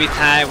every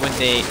time when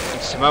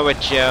Samoa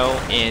Joe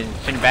and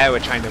Finn Balor were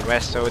trying to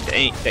wrestle, the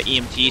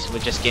EMTs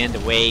would just get in the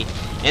way,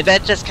 and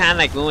that just kind of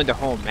like ruined the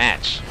whole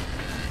match.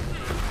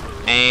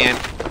 And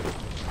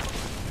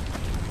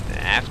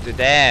after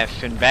that,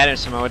 Finn Balor and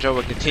Samoa Joe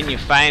would continue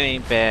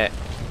fighting, but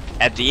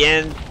at the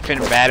end, Finn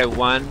Balor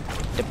won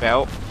the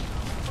belt.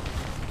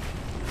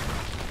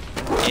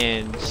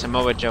 and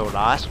Samoa Joe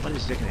lost. What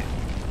is he looking at?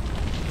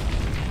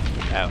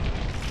 Oh.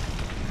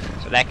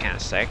 So that kind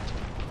of sucked.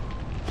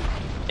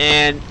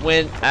 And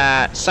when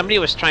somebody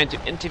was trying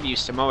to interview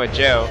Samoa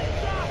Joe,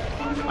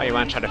 oh, you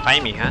want to try to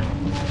fight me, huh?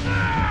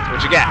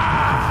 What you got?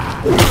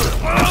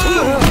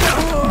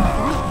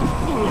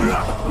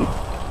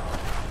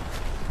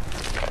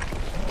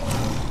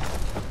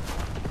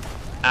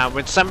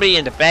 When somebody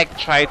in the back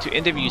tried to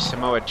interview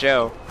Samoa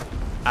Joe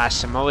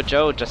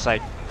just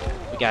like,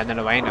 we got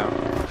another rhino.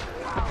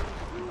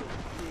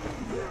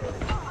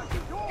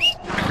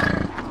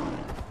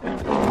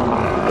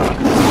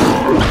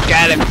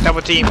 Got him,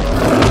 double team.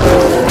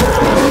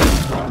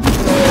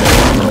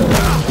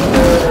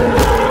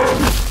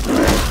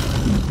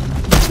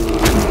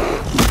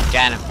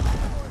 Got him.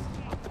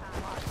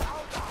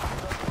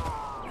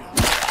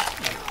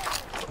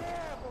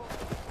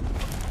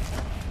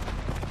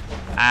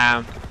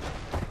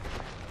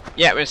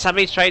 Yeah, when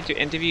somebody tried to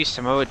interview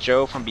Samoa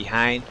Joe from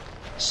behind,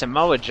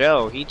 Samoa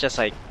Joe, he just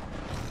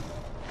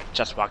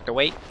walked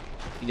away.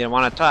 He didn't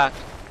want to talk.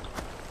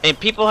 And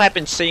people have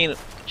been saying,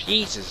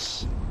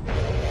 Jesus.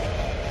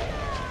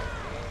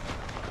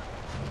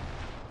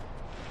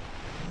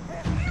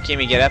 Can't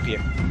even get up here.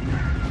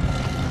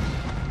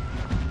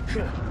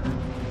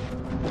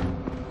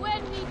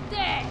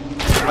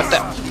 What the?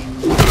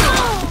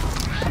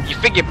 You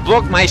figure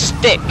broke my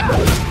stick.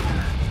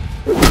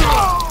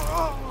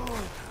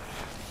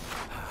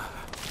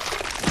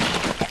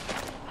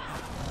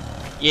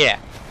 Yeah.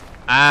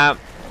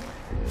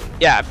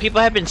 Yeah,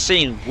 people have been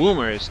saying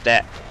rumors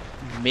that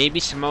maybe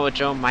Samoa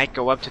Joe might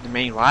go up to the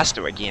main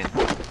roster again.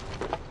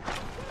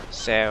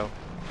 So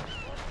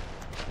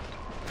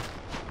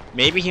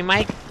maybe he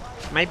might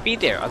be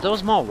there. Are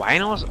those more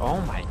rhinos? Oh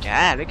my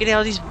god, look at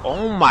all these.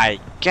 Oh my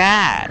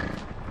god.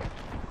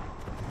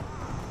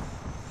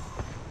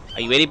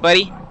 Are you ready,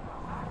 buddy?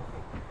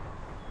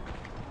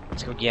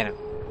 Let's go get him.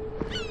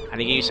 I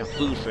need to give you some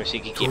food first so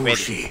you can get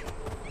ready.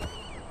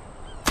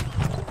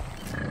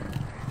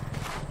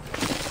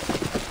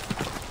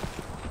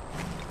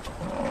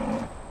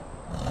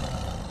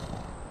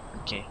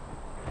 Okay.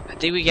 I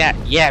think we got,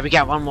 yeah, we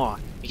got one more.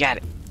 We got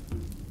it.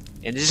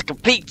 And this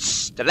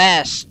completes the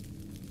last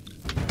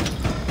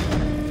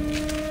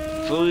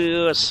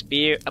full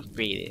spear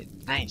upgraded.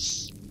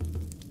 Nice.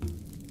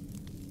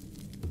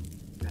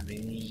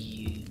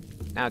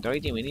 Now the only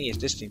thing we need is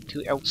this thing,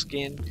 2 elk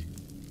skin,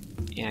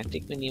 and I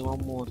think we need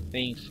one more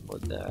thing for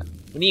the.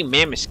 We need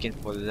mammoth skin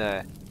for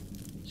the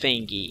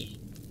thingy.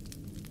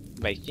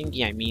 By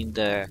thingy I mean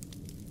the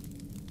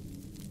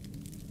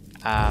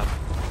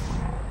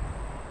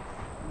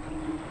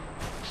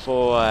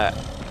for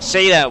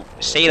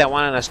Seda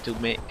wanted us to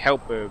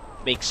help her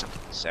make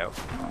something. So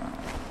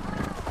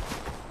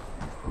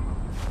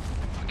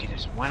okay,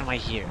 there's one right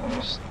here.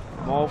 There's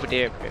more over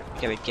there, but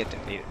we gotta get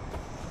them later.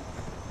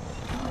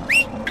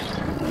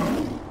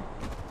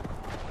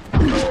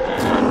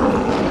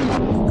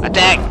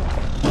 Attack!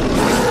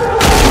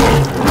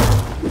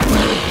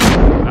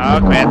 Oh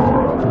crap.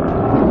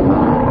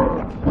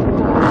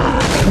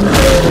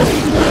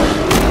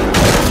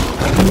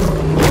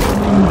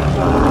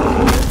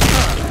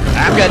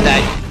 I'm gonna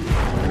die.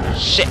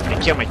 Shit, I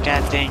killed my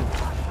goddamn.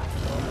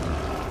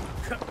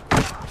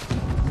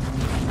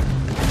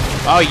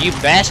 Oh, you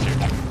bastard.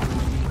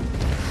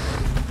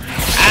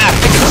 Ah,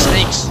 freaking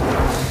snakes.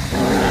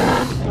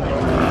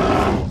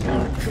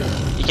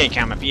 You can't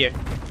come up here.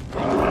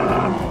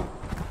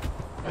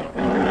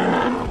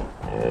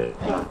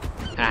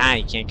 Haha,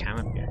 you can't come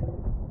up here.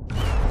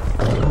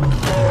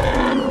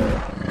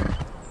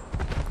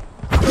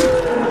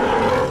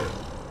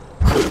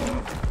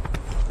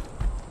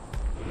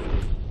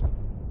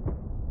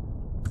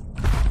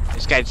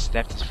 This guy just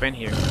left his friend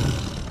here.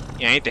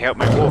 Yeah, I need to help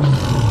my wolf.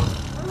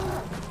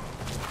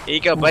 Here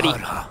you go, buddy.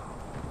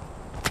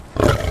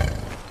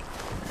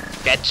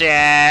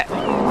 Gotcha!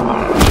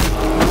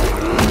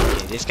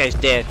 Okay, this guy's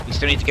dead. We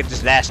still need to get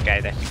this last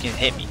guy that can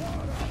hit me.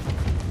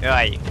 Where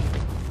are you?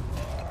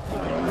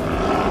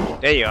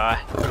 There you are.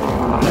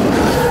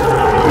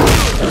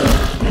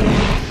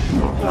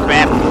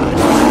 Crap.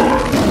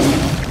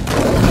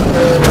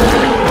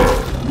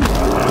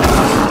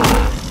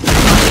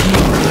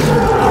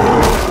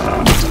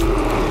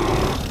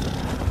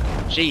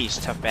 Jeez,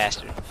 tough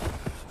bastard.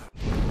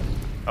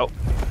 Oh,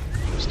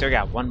 still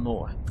got one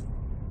more.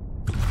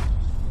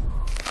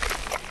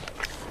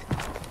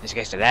 This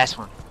guy's the last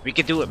one. We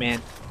can do it,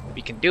 man.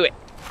 We can do it.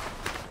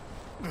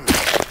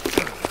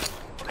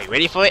 Are you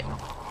ready for it?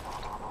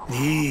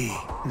 Nee.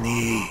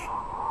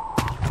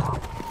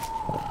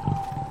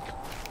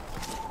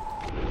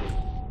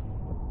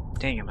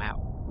 Dang, I'm out.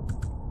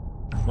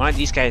 One of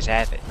these guys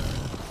have it.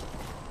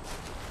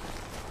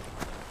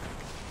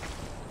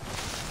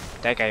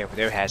 That guy over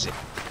there has it.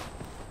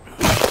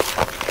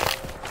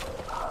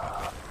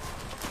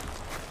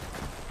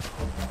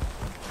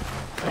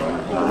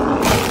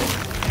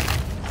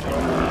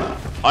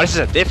 Oh, this is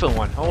a different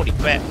one. Holy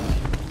crap.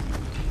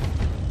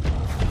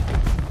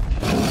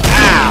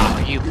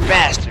 Ow, you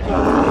bastard.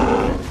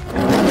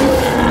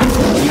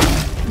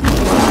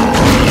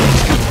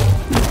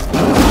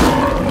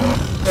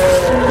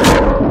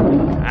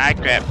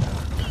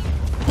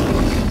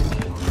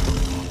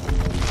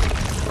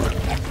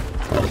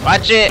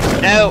 Watch it!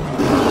 No!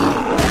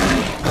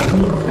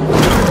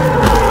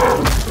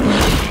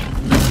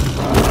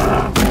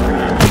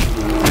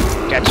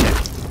 Gotcha.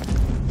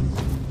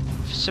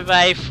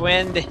 Survive,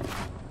 friend.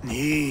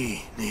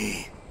 Nee.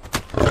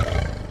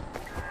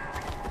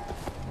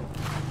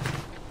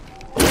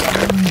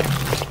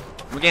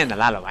 We're getting a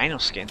lot of rhino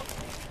skin.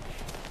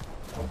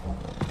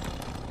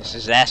 This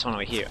is the last one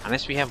over here,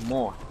 unless we have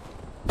more.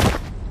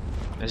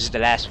 This is the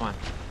last one.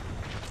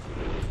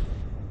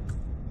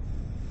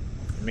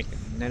 Make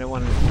another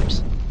one of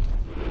these.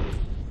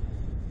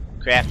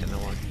 Craft another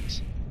one of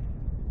these.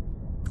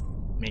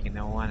 Make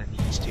another one of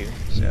these too,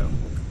 so.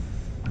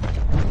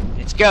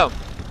 Let's go!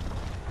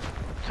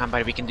 Come on,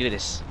 buddy, we can do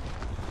this.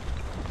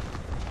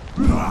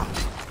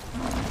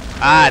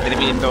 Ah, didn't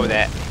mean to throw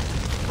that.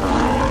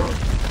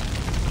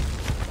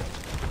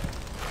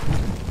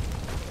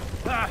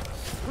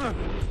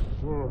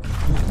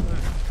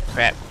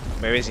 Crap,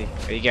 where is he?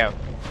 There you go.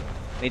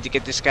 I need to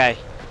get this guy.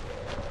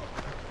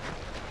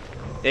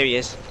 There he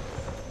is.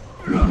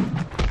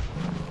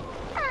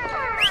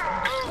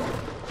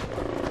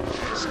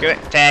 Screw it,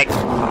 tag.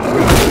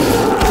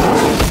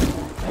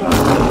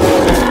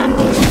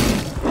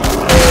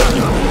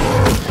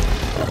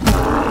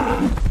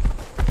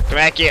 Come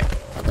back here.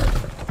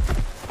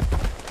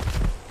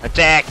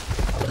 Attack.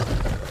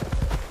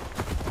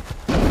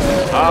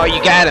 Oh,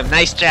 you got him.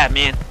 Nice job,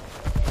 man.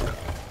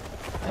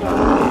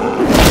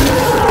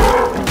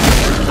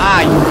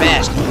 Ah, you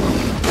bastard.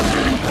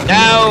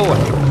 No!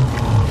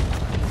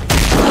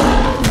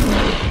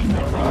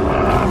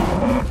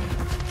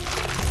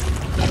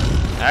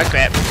 Oh,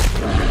 crap.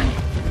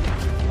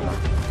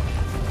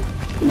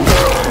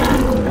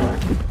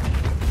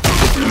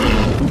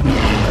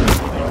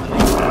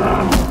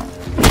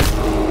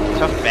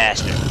 Tough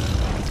bastard.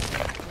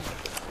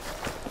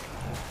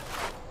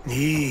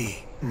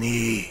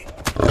 Nee.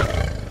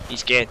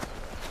 He's good.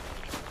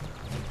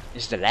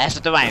 This is the last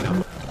of the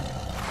rhino.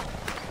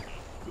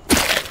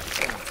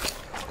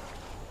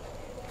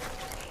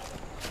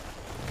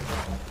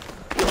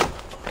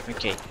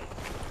 Okay.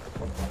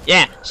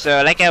 Yeah,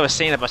 so like I was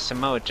saying about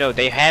Samoa Joe,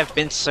 there have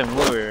been some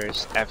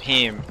rumors of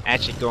him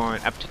actually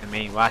going up to the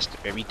main roster,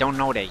 but we don't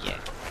know that yet.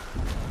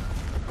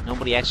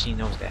 Nobody actually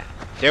knows that.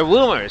 They're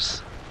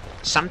rumors!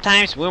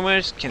 Sometimes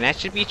rumors can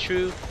actually be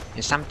true,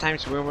 and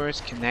sometimes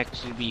rumors can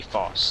actually be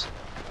false.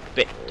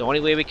 But the only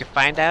way we can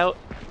find out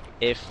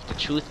if the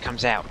truth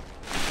comes out.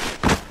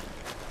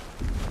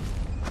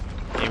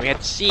 And we have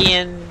to see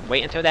and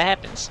wait until that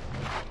happens.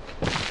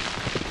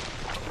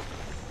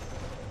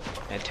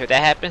 Until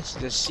that happens,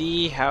 to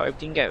see how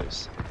everything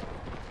goes.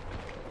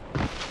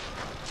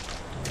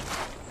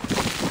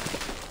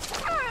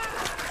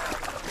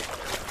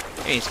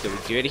 It's going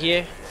good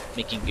here,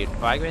 making good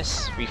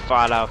progress. We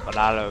fought off a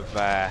lot of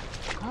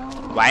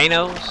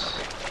rhinos.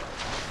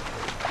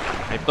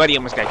 My buddy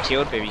almost got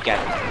killed, but we got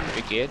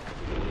pretty good.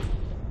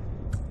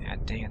 Yeah,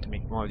 dang, I have to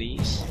make more of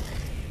these.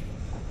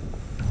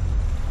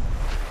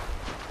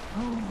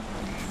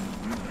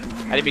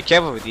 I had to be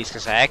careful with these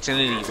because I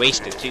accidentally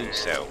wasted too,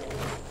 so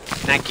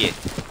not good.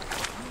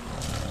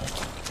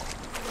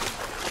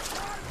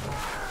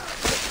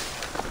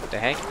 What the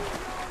heck?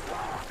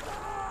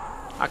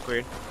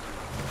 Awkward.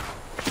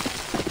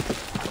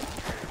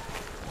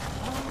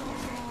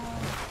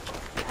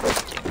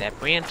 Get that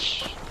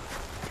branch.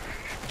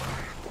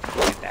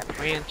 Get that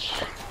branch.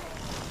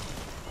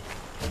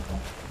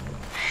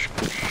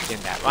 Get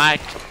that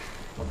rock.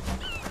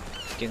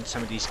 Getting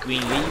some of these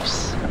green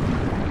leaves.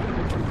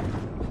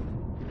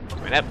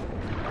 Coming up.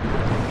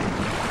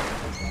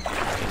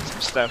 Getting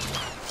some stuff.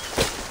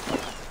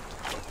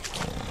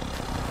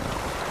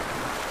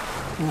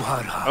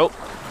 Oh!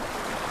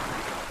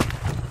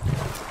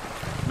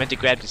 I meant to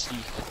grab this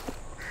leaf.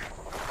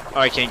 Oh,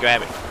 I can't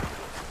grab it.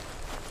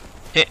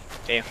 Hit.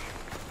 Damn.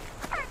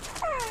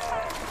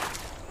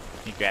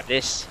 Let me grab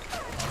this.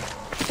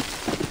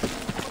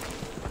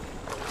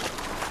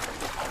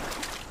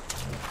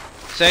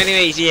 So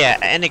anyways, yeah,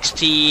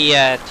 NXT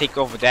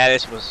Takeover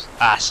Dallas was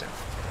awesome.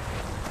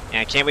 And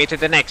I can't wait till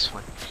the next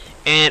one.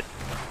 And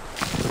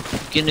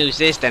good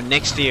news is that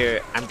next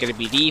year I'm going to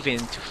be leaving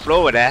to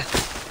Florida.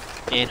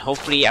 And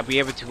hopefully I'll be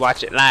able to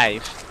watch it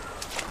live.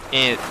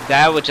 And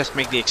that will just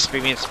make the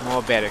experience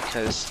more better,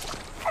 because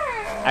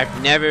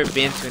I've never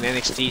been to an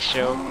NXT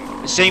show.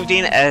 The same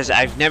thing as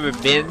I've never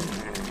been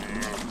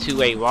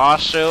to a Raw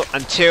show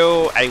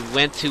until I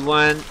went to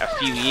one a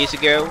few years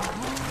ago.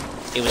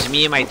 It was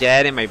me and my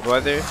dad and my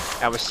brother.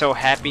 I was so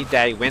happy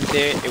that I went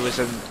there. It was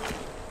a...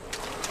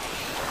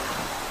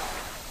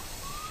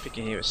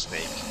 freaking hear a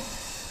snake.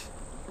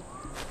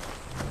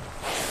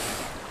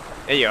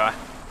 There you are.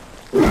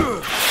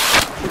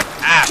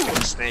 Ah,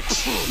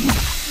 snakes.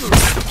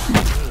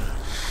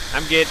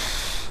 I'm good.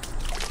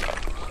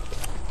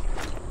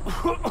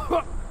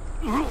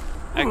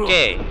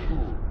 Okay.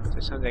 So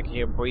it sounds like I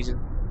hear poison.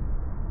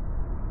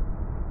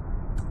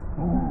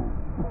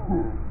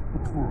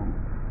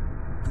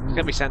 It's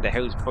gonna be something that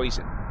holds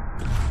poison.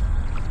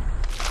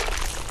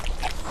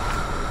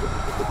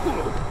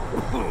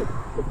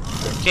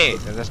 Okay,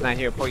 so let's not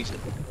hear poison.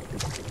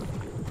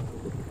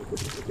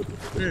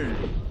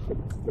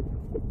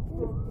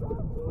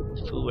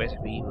 Food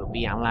recipe will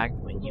be unlocked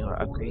when you are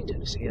upgraded to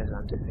the sailors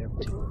under level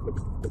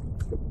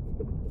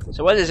 2.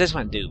 So what does this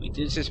one do?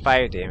 Reduces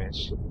fire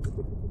damage.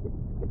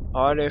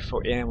 Harder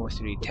for animals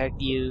to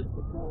detect you.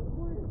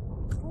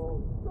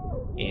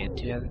 And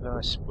 2 other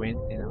about sprint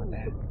and all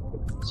that.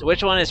 So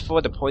which one is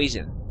for the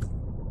poison?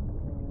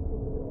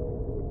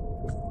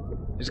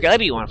 There's gotta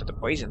be one for the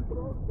poison.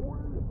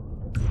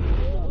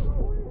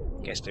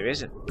 Guess there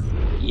isn't.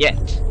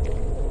 Yet.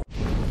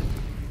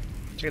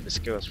 Check out the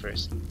skills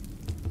first.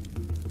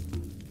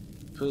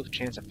 Improve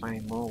chance of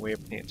finding more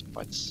weird plant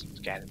spots.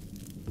 Got it.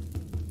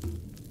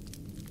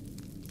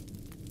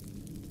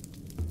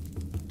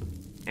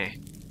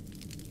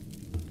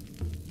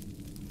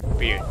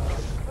 Weird.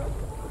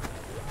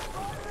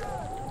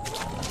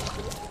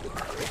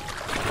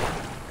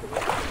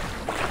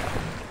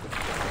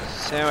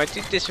 So I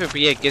think this would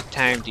be a good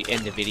time to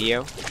end the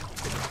video.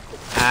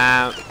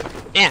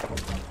 Yeah.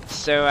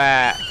 So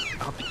I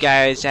hope you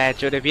guys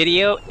enjoyed the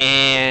video,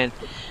 and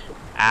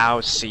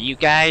I'll see you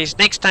guys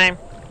next time.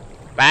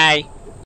 Bye.